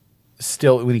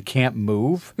can't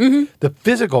move, the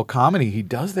physical comedy he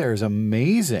does there is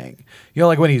amazing.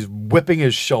 Like when he's whipping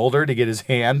his shoulder to get his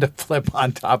hand to flip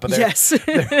on top of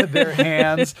their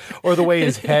hands, or the way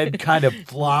his head kind of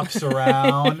flops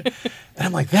around. And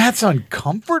I'm like, that's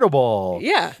uncomfortable.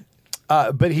 Yeah.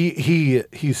 But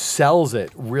he sells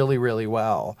it really, really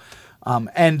well.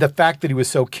 And the fact that he was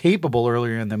so capable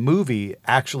earlier in the movie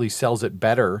actually sells it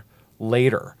better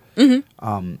later.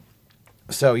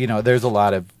 So,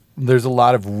 there's a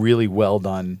lot of really well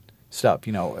done stuff.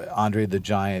 Andre the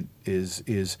Giant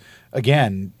is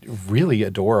again really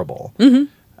adorable,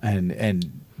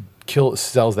 and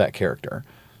sells that character.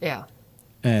 Yeah.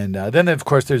 And then of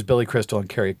course there's Billy Crystal and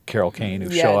Carol Kane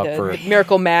who show up for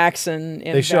Miracle Max and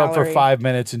they show up for 5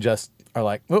 minutes and just are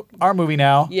like, "Oh, our movie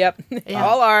now." Yep,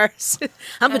 all ours.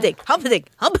 Humperdinck.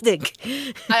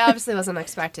 I obviously wasn't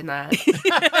expecting that.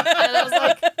 And I was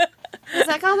like, I was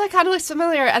like, oh, that kind of looks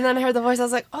familiar. And then I heard the voice. I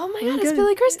was like, oh my God, it's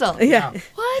Billy Crystal. Yeah.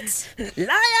 What?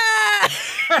 Liar!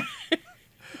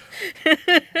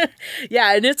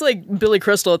 Yeah, and it's like Billy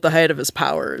Crystal at the height of his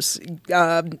powers.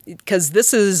 Because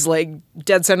this is like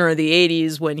dead center of the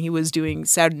 80s when he was doing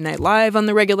Saturday Night Live on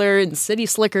the regular and City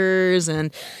Slickers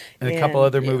and a couple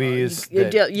other movies.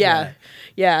 Yeah.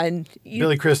 And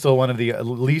Billy Crystal, one of the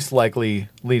least likely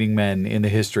leading men in the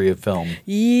history of film.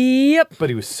 Yep. But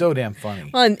he was so damn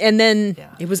funny. Well, and then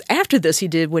it was after this he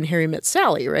did When Harry Met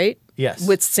Sally, right? Yes.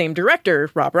 With same director,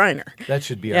 Rob Reiner. That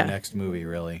should be our next movie,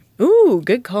 really. Ooh,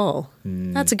 good call.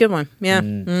 That's a good one. Yeah.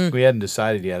 We hadn't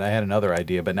decided yet. I had another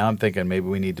idea, but now I'm thinking maybe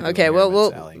we need to do Okay, Harry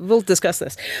well, Met Sally. we'll discuss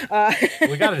this.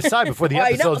 We got to decide before the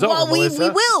I know. episode's over, Well, we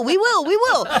Melissa.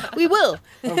 will.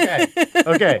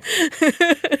 Okay.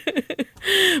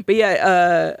 But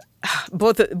yeah,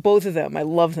 both of them, I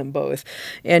love them both.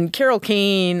 And Carol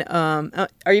Kane, are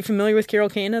you familiar with Carol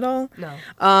Kane at all?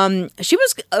 No. She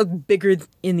was bigger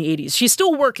in the 80s. She's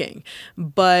still working,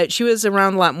 but she was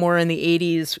around a lot more in the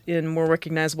 80s in more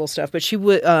recognizable stuff. But she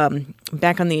would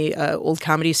back on the old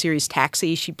comedy series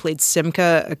Taxi, she played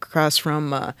Simca across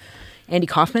from Andy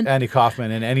Kaufman. Andy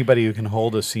Kaufman, and anybody who can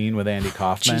hold a scene with Andy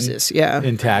Kaufman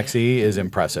in Taxi is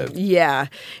impressive. Yeah.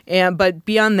 But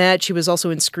beyond that, she was also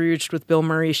in Scrooged with Bill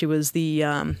Murray. She was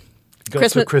the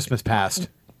Christmas Past.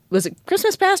 Was it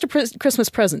Christmas Past or Christmas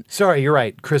Present? Sorry, you're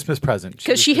right. Christmas Present.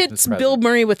 Because she hits Bill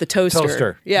Murray with the toaster.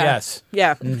 Toaster. Yeah. Yes.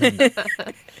 Yeah.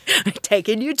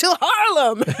 Taking you to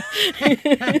Harlem.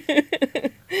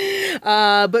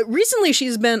 But recently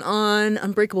she's been on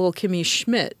Unbreakable Kimmy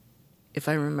Schmidt, if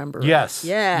I remember. Yes. Right.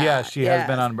 Yeah. Yeah, she has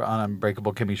been on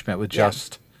Unbreakable Kimmy Schmidt, which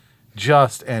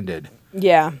just ended.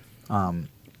 Yeah.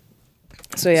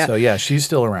 So yeah, she's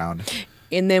still around.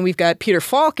 And then we've got Peter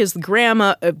Falk as the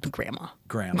grandpa.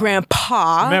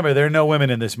 Remember, there are no women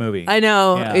in this movie. I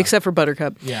know, except for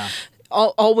Buttercup. Yeah.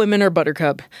 All women are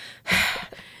Buttercup.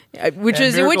 Which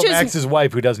is Max's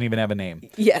wife, who doesn't even have a name.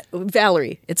 Yeah,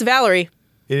 Valerie. It's Valerie.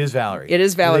 It is Valerie. It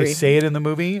is Valerie. Do they say it in the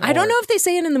movie? I don't know if they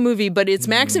say it in the movie, but it's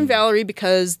Max and Valerie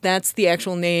because that's the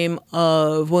actual name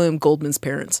of William Goldman's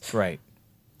parents. Right.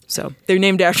 So they're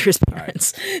named after his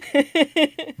parents.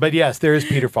 Right. But yes, there is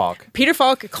Peter Falk. Peter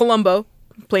Falk, Columbo,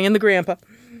 playing the grandpa.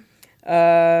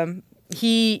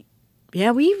 We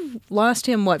lost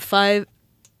him,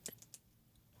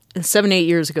 7, 8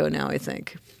 years ago now, I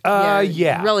think.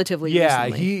 Relatively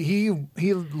recently.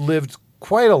 He lived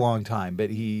quite a long time, but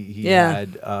he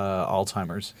had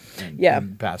Alzheimer's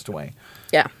and passed away.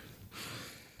 Yeah.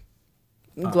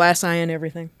 Glass eye and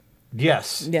everything.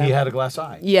 Yes, Yeah. he had a glass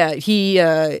eye. Yeah, he,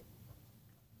 at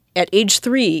age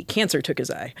 3, cancer took his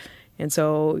eye. And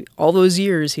so all those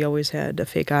years, he always had a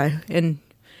fake eye. And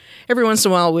every once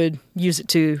in a while would use it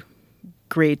to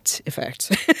great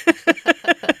effect.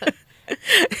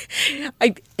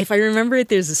 If I remember it,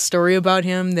 there's a story about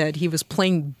him that he was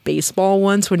playing baseball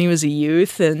once when he was a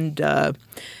youth, and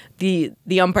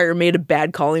the umpire made a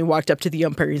bad call. And he walked up to the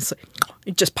umpire and he's like,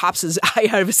 it just pops his eye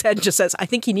out of his head and just says, "I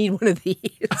think you need one of these."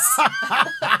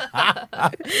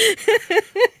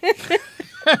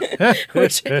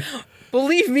 Which,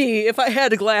 believe me, if I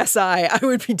had a glass eye, I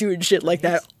would be doing shit like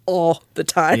that all the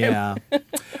time. Yeah.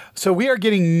 So we are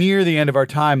getting near the end of our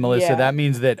time, Melissa. Yeah. That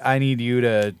means that I need you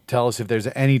to tell us if there's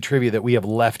any trivia that we have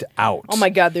left out. Oh my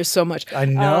God, there's so much. I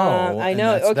know. I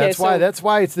know. That's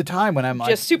why it's the time when I'm like,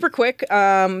 just super quick.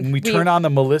 we turn on the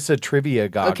Melissa trivia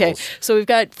goggles. Okay, so we've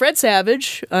got Fred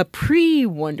Savage,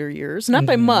 pre-Wonder Years, not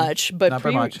by much, but Not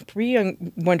by much.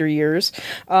 pre-Wonder Years.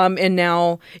 And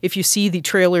now, if you see the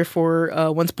trailer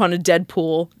for Once Upon a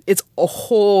Deadpool, it's a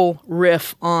whole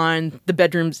riff on the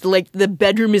bedrooms. Like, the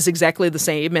bedroom is exactly the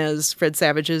same as Fred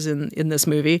Savage's in this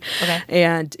movie. Okay.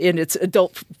 And it's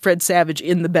adult Fred Savage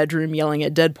in the bedroom yelling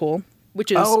at Deadpool,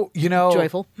 which is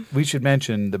joyful. We should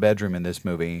mention the bedroom in this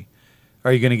movie.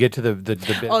 Are you going to get to the bit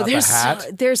about the hat?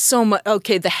 There's so much.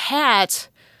 Okay, the hat.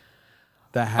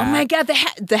 The hat. Oh my God,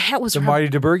 the hat was The from Marty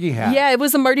DeBurgi hat. Yeah, it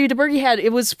was the Marty DeBurgi hat.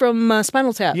 It was from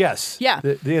Spinal Tap. Yes. Yeah.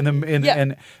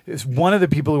 And it's one of the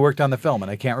people who worked on the film,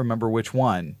 and I can't remember which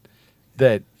one.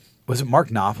 Was it Mark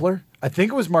Knopfler? I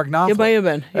think it was Mark Knopfler. It might have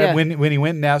been. Yeah. When he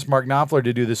went and asked Mark Knopfler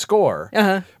to do the score,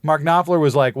 Mark Knopfler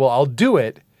was like, "Well, I'll do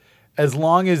it as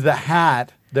long as the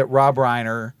hat that Rob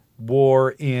Reiner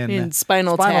wore in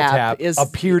Spinal Tap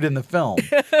appeared in the film."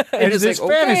 And it's this like,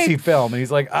 fantasy okay. film, and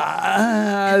he's like,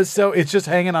 so it's just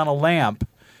hanging on a lamp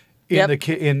in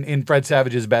in Fred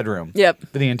Savage's bedroom. Yep.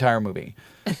 For the entire movie.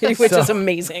 Which is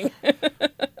amazing.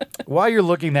 While you're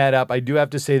looking that up, I do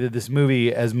have to say that this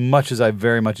movie, as much as I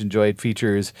very much enjoy it,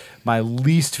 features my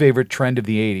least favorite trend of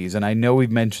the 80s, and I know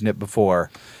we've mentioned it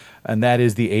before. and that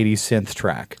is the 80s synth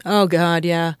track. Oh God,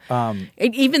 yeah.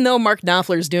 Even though Mark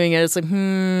Knopfler's doing it, it's like,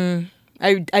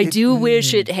 I do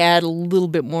wish it had a little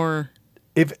bit more.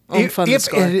 If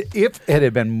score. it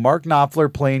had been Mark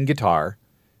Knopfler playing guitar,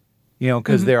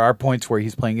 because there are points where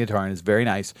he's playing guitar and it's very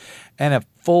nice, and a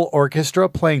full orchestra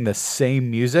playing the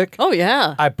same music. Oh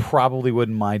yeah, I probably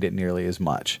wouldn't mind it nearly as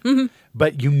much.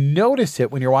 But you notice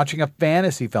it when you're watching a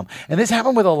fantasy film. And this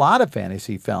happened with a lot of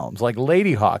fantasy films. Like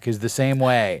Lady Hawk is the same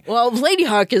way. Well, Lady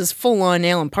Hawk is full on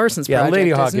Alan Parsons project. Lady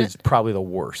Hawk isn't is it? probably the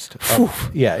worst.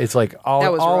 Yeah, it's like all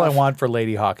I rough. want for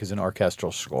Lady Hawk is an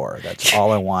orchestral score. That's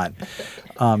all I want.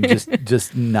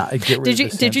 Just not get rid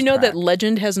of the Did you know track. that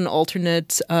Legend has an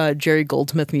alternate Jerry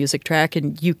Goldsmith music track,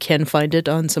 and you can find it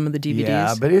on some of the DVDs?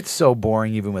 Yeah, but it's so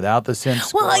boring even without the synth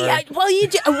score.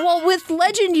 Well, with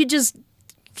Legend, you just.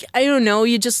 I don't know.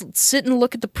 You just sit and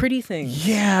look at the pretty things.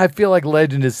 Yeah, I feel like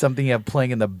Legend is something you have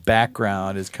playing in the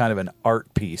background as kind of an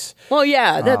art piece. Well,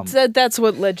 yeah, that's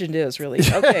what Legend is, really.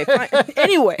 Okay, fine.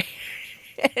 Anyway.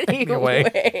 We've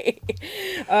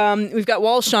got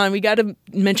Walshan. We got to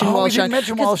mention Walshan. We didn't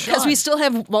mention Walshan. Because we still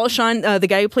have Walshan, the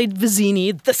guy who played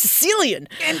Vizzini, the Sicilian.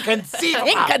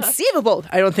 Inconceivable.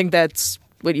 I don't think that's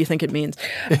what you think it means.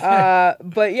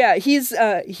 But yeah, he's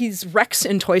Rex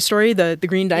in Toy Story, the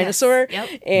green dinosaur.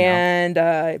 Yes. Yep.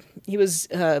 And he was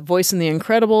voicing The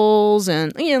Incredibles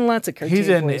and lots of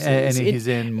cartoon voices. He's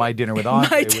in My Dinner with Andre.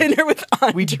 My Dinner with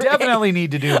Andre. We definitely need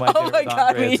to do My Dinner with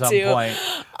Andre at some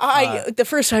point. The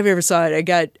first time I ever saw it,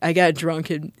 I got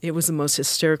drunk and it was the most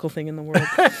hysterical thing in the world.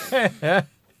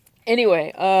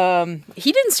 Anyway,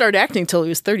 he didn't start acting till he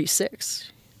was 36.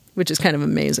 Which is kind of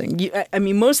amazing. I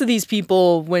mean, most of these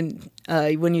people, when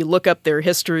you look up their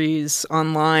histories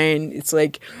online, it's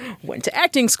like went to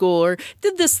acting school or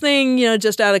did this thing,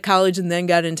 just out of college and then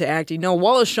got into acting. No,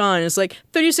 Wallace Shawn is like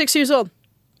 36 years old.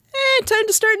 Time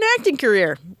to start an acting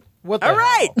career. What the All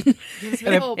right.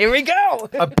 hell? Here we go.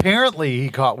 Apparently, he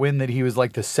caught wind that he was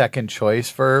like the second choice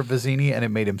for Vizzini, and it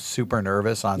made him super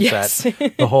nervous on set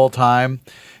the whole time.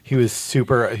 He was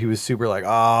super like,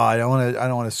 I don't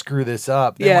want to screw this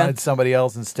up. They wanted somebody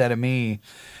else instead of me.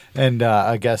 And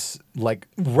I guess like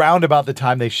round about the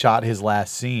time they shot his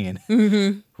last scene,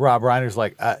 Rob Reiner's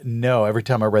like, no. Every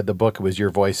time I read the book, it was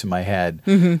your voice in my head.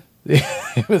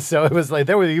 It was like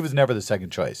he was never the second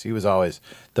choice. He was always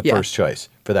the first choice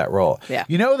for that role. Yeah.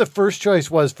 The first choice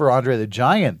was for Andre the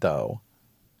Giant, though.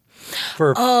 They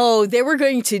were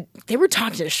talking to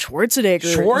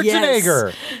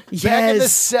Schwarzenegger. Yes. Back in the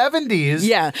 70s.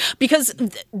 Yeah, because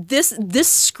this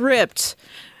script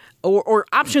or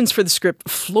options for the script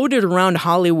floated around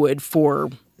Hollywood for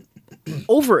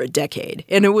over a decade,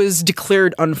 and it was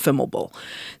declared unfilmable.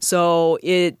 So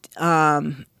it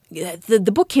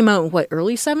the book came out in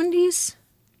early 70s?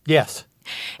 Yes.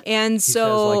 And says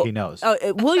so like he knows.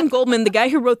 William Goldman, the guy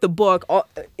who wrote the book,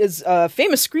 is a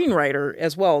famous screenwriter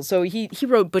as well. So he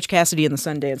wrote Butch Cassidy and the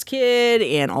Sundance Kid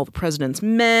and All the President's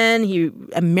Men.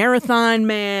 A Marathon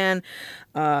Man,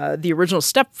 the original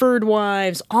Stepford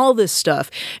Wives, all this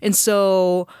stuff. And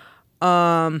so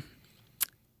the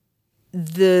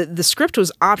script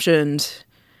was optioned,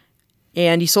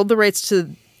 and he sold the rights to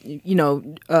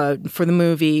for the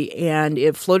movie, and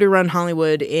it floated around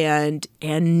Hollywood, and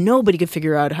nobody could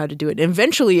figure out how to do it. And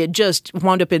eventually, it just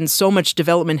wound up in so much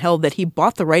development hell that he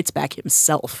bought the rights back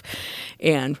himself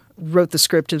and wrote the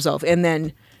script himself. And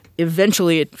then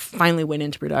eventually, it finally went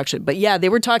into production. But yeah, they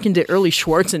were talking to early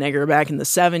Schwarzenegger back in the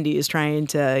 70s, trying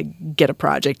to get a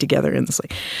project together. And it's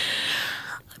like,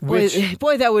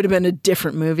 boy, that would have been a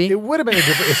different movie. It would have been a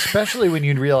different, especially when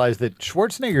you realize that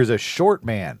Schwarzenegger's a short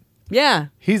man. Yeah.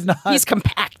 He's not. He's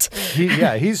compact.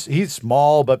 He's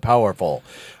small but powerful.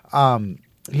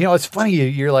 It's funny.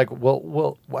 You're like,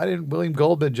 well, why didn't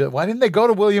they go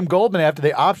to William Goldman after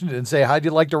they optioned it and say, how'd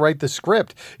you like to write the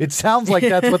script? It sounds like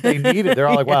that's what they needed. They're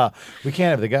all like, wow, we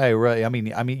can't have the guy who really, I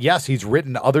mean, yes, he's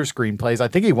written other screenplays. I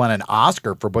think he won an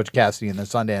Oscar for Butch Cassidy and the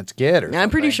Sundance Kid.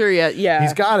 I'm pretty sure, yeah.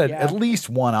 He's got at least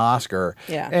one Oscar.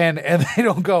 Yeah. And they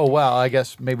don't go, well, I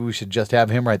guess maybe we should just have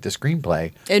him write the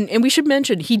screenplay. And we should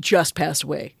mention, he just passed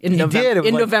away in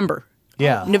November.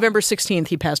 Yeah. November 16th,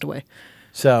 he passed away.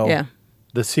 So. Yeah.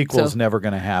 The sequel's never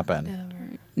going to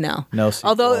happen. No sequel.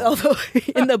 Although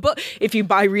in the book, if you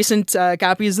buy recent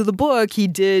copies of the book, he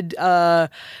did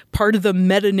part of the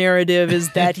meta narrative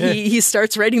is that he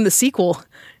starts writing the sequel.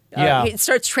 He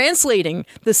starts translating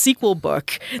the sequel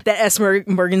book that S.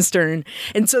 Morgenstern.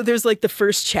 And so there's like the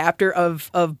first chapter of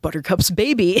Buttercup's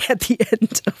baby at the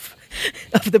end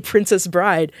of The Princess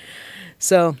Bride.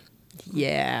 So,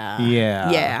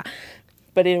 yeah.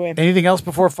 But anyway. Anything else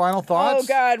before final thoughts? Oh,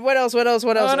 God. What else?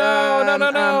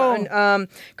 Oh, no.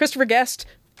 Christopher Guest.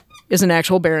 is an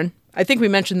actual Baron. I think we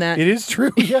mentioned that. It is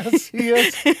true. Yes, he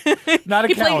is. Not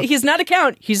a count. He's not a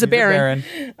count. He's a Baron.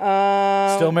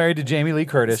 Still married to Jamie Lee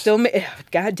Curtis.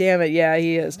 God damn it. Yeah,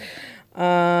 he is.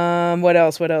 What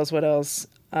else? The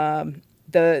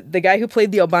guy who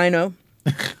played the albino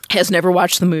has never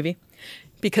watched the movie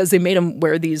because they made him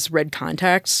wear these red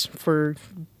contacts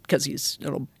because he's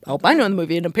an albino in the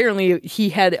movie, and apparently he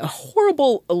had a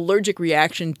horrible allergic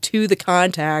reaction to the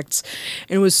contacts,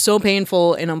 and it was so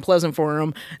painful and unpleasant for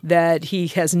him that he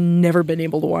has never been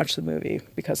able to watch the movie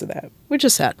because of that, which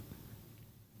is sad.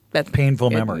 Painful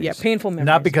memories. Yeah, painful memories.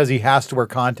 Not because he has to wear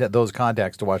those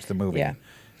contacts to watch the movie. Yeah.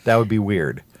 That would be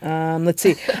weird. Let's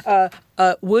see.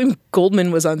 William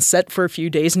Goldman was on set for a few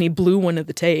days, and he blew one of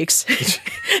the takes.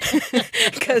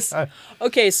 Because,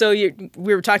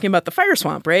 we were talking about the fire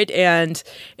swamp, right? And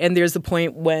there's the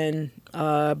point when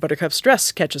Buttercup's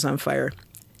dress catches on fire.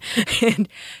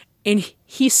 And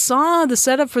he saw the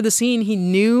setup for the scene. He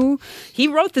knew. He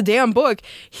wrote the damn book.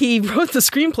 He wrote the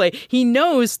screenplay. He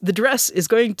knows the dress is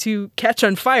going to catch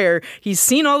on fire. He's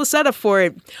seen all the setup for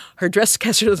it. Her dress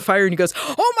catches on fire, and he goes,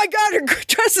 "Oh my God, her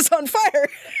dress is on fire!"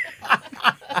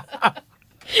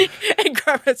 And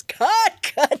Grandma's,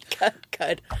 cut.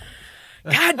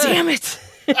 God damn it.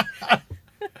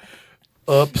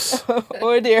 Oops.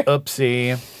 Oh dear.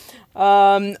 Oopsie.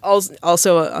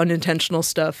 Also unintentional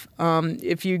stuff.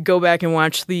 If you go back and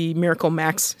watch the Miracle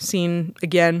Max scene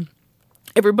again,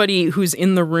 everybody who's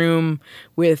in the room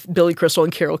with Billy Crystal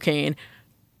and Carol Kane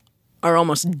are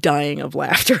almost dying of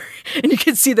laughter. And you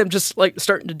can see them just like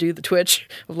starting to do the twitch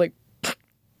of like,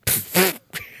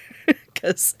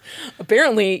 because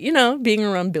apparently, being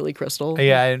around Billy Crystal.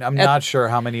 Yeah, and I'm not sure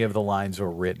how many of the lines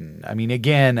were written. I mean,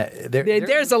 again,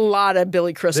 there's a lot of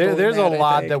Billy Crystal. There's in that, a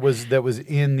lot that was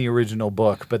in the original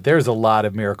book, but there's a lot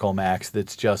of Miracle Max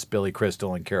that's just Billy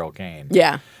Crystal and Carol Kane.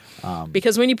 Yeah.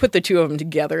 Because when you put the two of them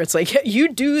together, it's like,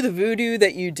 you do the voodoo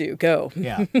that you do. Go.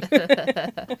 Yeah.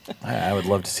 I would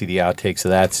love to see the outtakes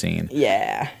of that scene.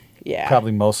 Yeah. Yeah.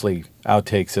 Probably mostly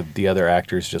outtakes of the other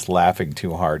actors just laughing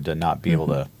too hard to not be able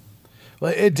to.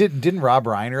 Well, didn't Rob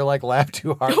Reiner laugh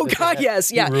too hard? Oh God,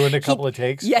 yes, yeah. He ruined a couple of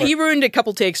takes. Yeah, he ruined a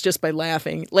couple takes just by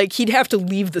laughing. Like he'd have to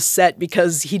leave the set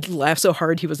because he'd laugh so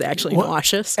hard he was actually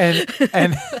nauseous. And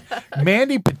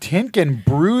Mandy Patinkin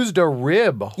bruised a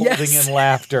rib holding in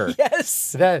laughter.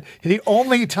 Yes, that the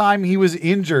only time he was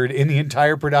injured in the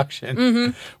entire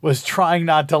production was trying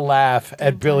not to laugh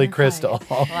at Billy Crystal.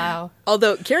 Wow.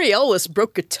 Although Carrie Elwes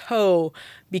broke a toe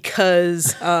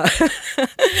because they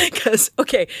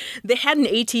had an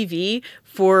ATV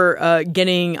for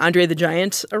getting Andre the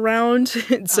Giant around.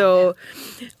 So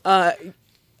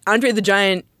Andre the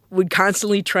Giant would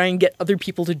constantly try and get other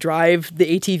people to drive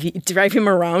him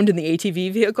around in the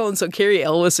ATV vehicle. And so Carrie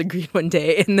Elwes agreed one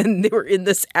day, and then they were in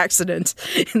this accident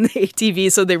in the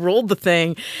ATV. So they rolled the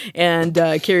thing, and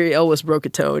Carrie Elwes broke a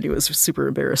toe, and he was super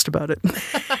embarrassed about it.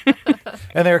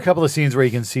 And there are a couple of scenes where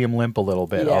you can see him limp a little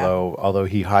bit, Yeah. although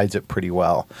he hides it pretty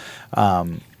well.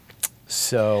 He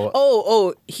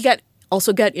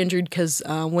also got injured because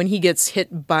when he gets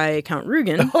hit by Count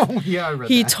Rugen, I read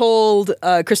he that. told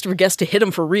Christopher Guest to hit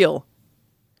him for real.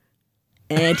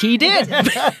 And he did.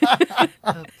 They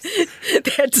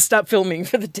had to stop filming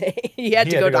for the day. He had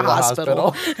to go to the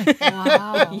hospital.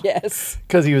 Wow. Yes.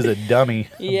 Because he was a dummy.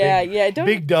 Yeah,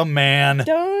 Big dumb man.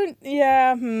 Don't do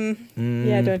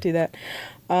that.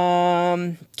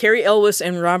 Carrie Elwes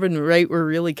and Robin Wright were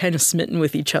really kind of smitten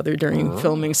with each other during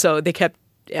filming, so they kept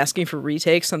asking for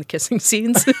retakes on the kissing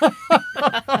scenes. It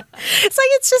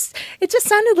just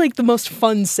sounded like the most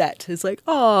fun set. It's like,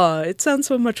 oh, it sounds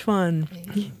so much fun.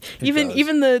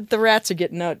 Even the rats are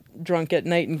getting out drunk at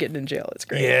night and getting in jail. It's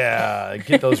great. Yeah,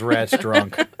 get those rats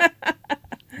drunk.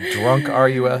 Drunk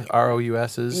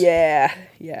ROUSs. Yeah.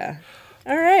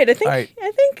 All right. I think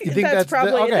You think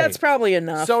that's probably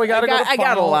enough. So we got to go. I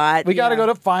got a lot. We got to go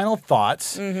to final thoughts.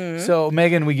 So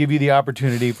Megan, we give you the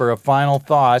opportunity for a final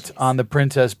thought on The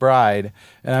Princess Bride,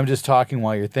 and I'm just talking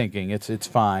while you're thinking. It's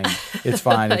fine. It's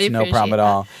fine. It's no problem at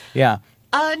all. Yeah.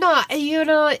 No,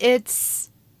 it's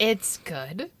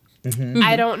good.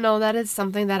 I don't know that it's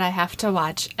something that I have to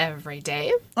watch every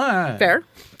day. Fair.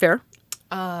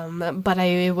 But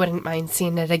I wouldn't mind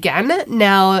seeing it again.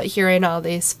 Now, hearing all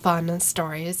these fun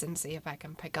stories and see if I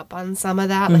can pick up on some of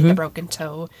that, like the broken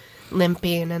toe,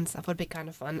 limping and stuff would be kind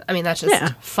of fun. I mean, that's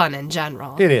just fun in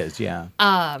general. It is, yeah.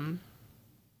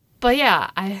 But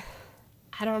yeah, I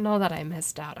don't know that I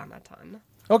missed out on a ton.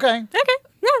 Okay.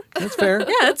 Yeah. That's fair.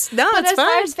 Yeah, it's But as fine.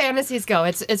 far as fantasies go,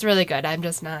 it's really good. I'm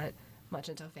just not much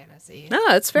into fantasy. No,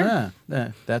 that's fair.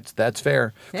 That's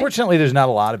fair. Fortunately, there's not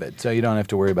a lot of it, so you don't have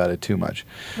to worry about it too much.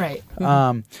 Right.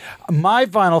 My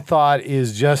final thought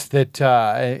is just that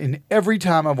in every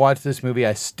time I've watched this movie,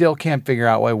 I still can't figure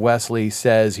out why Wesley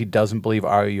says he doesn't believe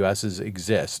ROUSs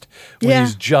exist when Yeah.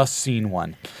 he's just seen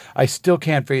one. I still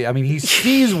can't figure. I mean, he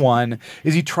sees one.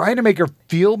 Is he trying to make her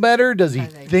feel better? Does he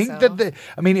think so. that?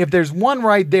 I mean, if there's one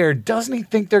right there, doesn't he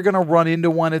think they're going to run into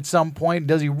one at some point?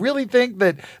 Does he really think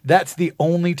that that's the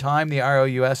only time the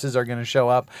ROUSs are going to show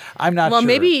up? I'm not Well, sure.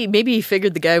 maybe he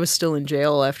figured the guy was still in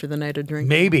jail after the night of drinking.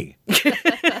 Maybe.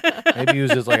 Maybe he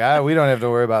was just like, we don't have to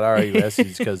worry about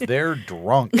ROUSs because they're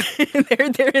drunk.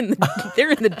 they're in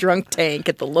the drunk tank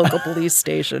at the local police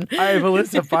station. All right,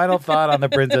 Melissa, final thought on The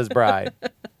Princess Bride.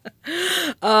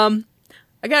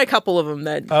 I got a couple of them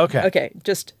that. Okay. Okay.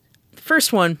 Just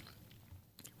first one.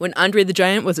 When Andre the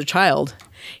Giant was a child,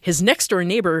 his next door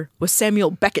neighbor was Samuel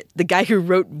Beckett, the guy who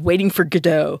wrote Waiting for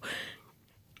Godot.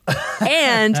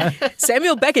 And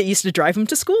Samuel Beckett used to drive him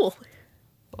to school.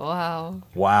 Wow.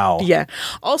 Wow. Yeah.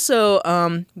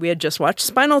 Also, we had just watched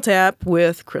Spinal Tap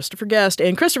with Christopher Guest,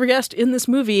 and Christopher Guest in this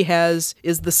movie is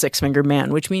the six-fingered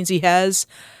man, which means he has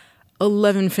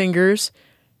 11 fingers.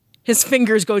 His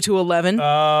fingers go to 11.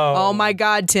 Oh my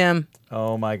God, Tim.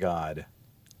 Oh, my God.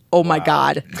 Oh my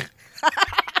God.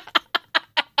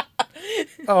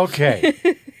 Okay.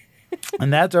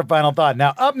 And that's our final thought.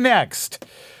 Now, up next,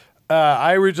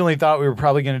 I originally thought we were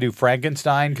probably going to do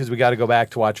Frankenstein because we got to go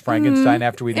back to watch Frankenstein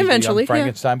after we did eventually, Young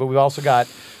Frankenstein. But we've also got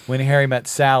When Harry Met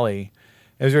Sally.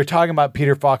 As we were talking about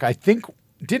Peter Falk, I think,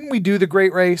 didn't we do The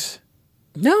Great Race?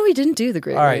 No, he didn't do the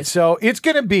Great All right, Race. so it's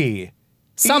going to be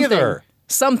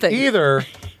Something. either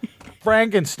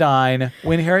Frankenstein,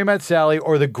 When Harry Met Sally,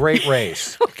 or The Great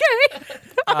Race. Okay.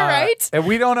 All right. And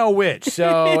we don't know which.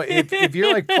 So if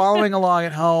you're like following along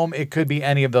at home, it could be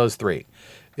any of those three.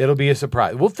 It'll be a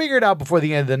surprise. We'll figure it out before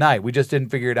the end of the night. We just didn't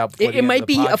figure it out before the It end might of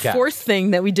the be a podcast. fourth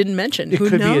thing that we didn't mention. It Who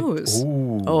could knows? Be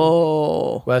ooh.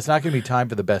 Oh. Well, it's not going to be time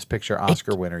for the Best Picture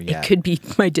Oscar winner yet. It could be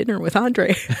My Dinner with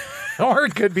Andre. Or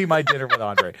it could be My Dinner with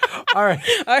Andre. All right.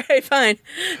 All right, fine.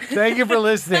 Thank you for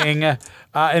listening.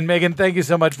 And Megan, thank you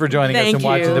so much for joining us Thank and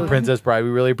watching you. The Princess Bride. We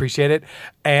really appreciate it.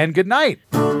 And good night.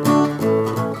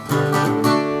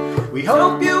 We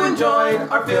hope you enjoyed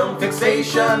our film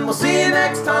fixation. We'll see you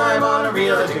next time on A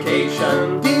Real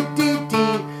Education.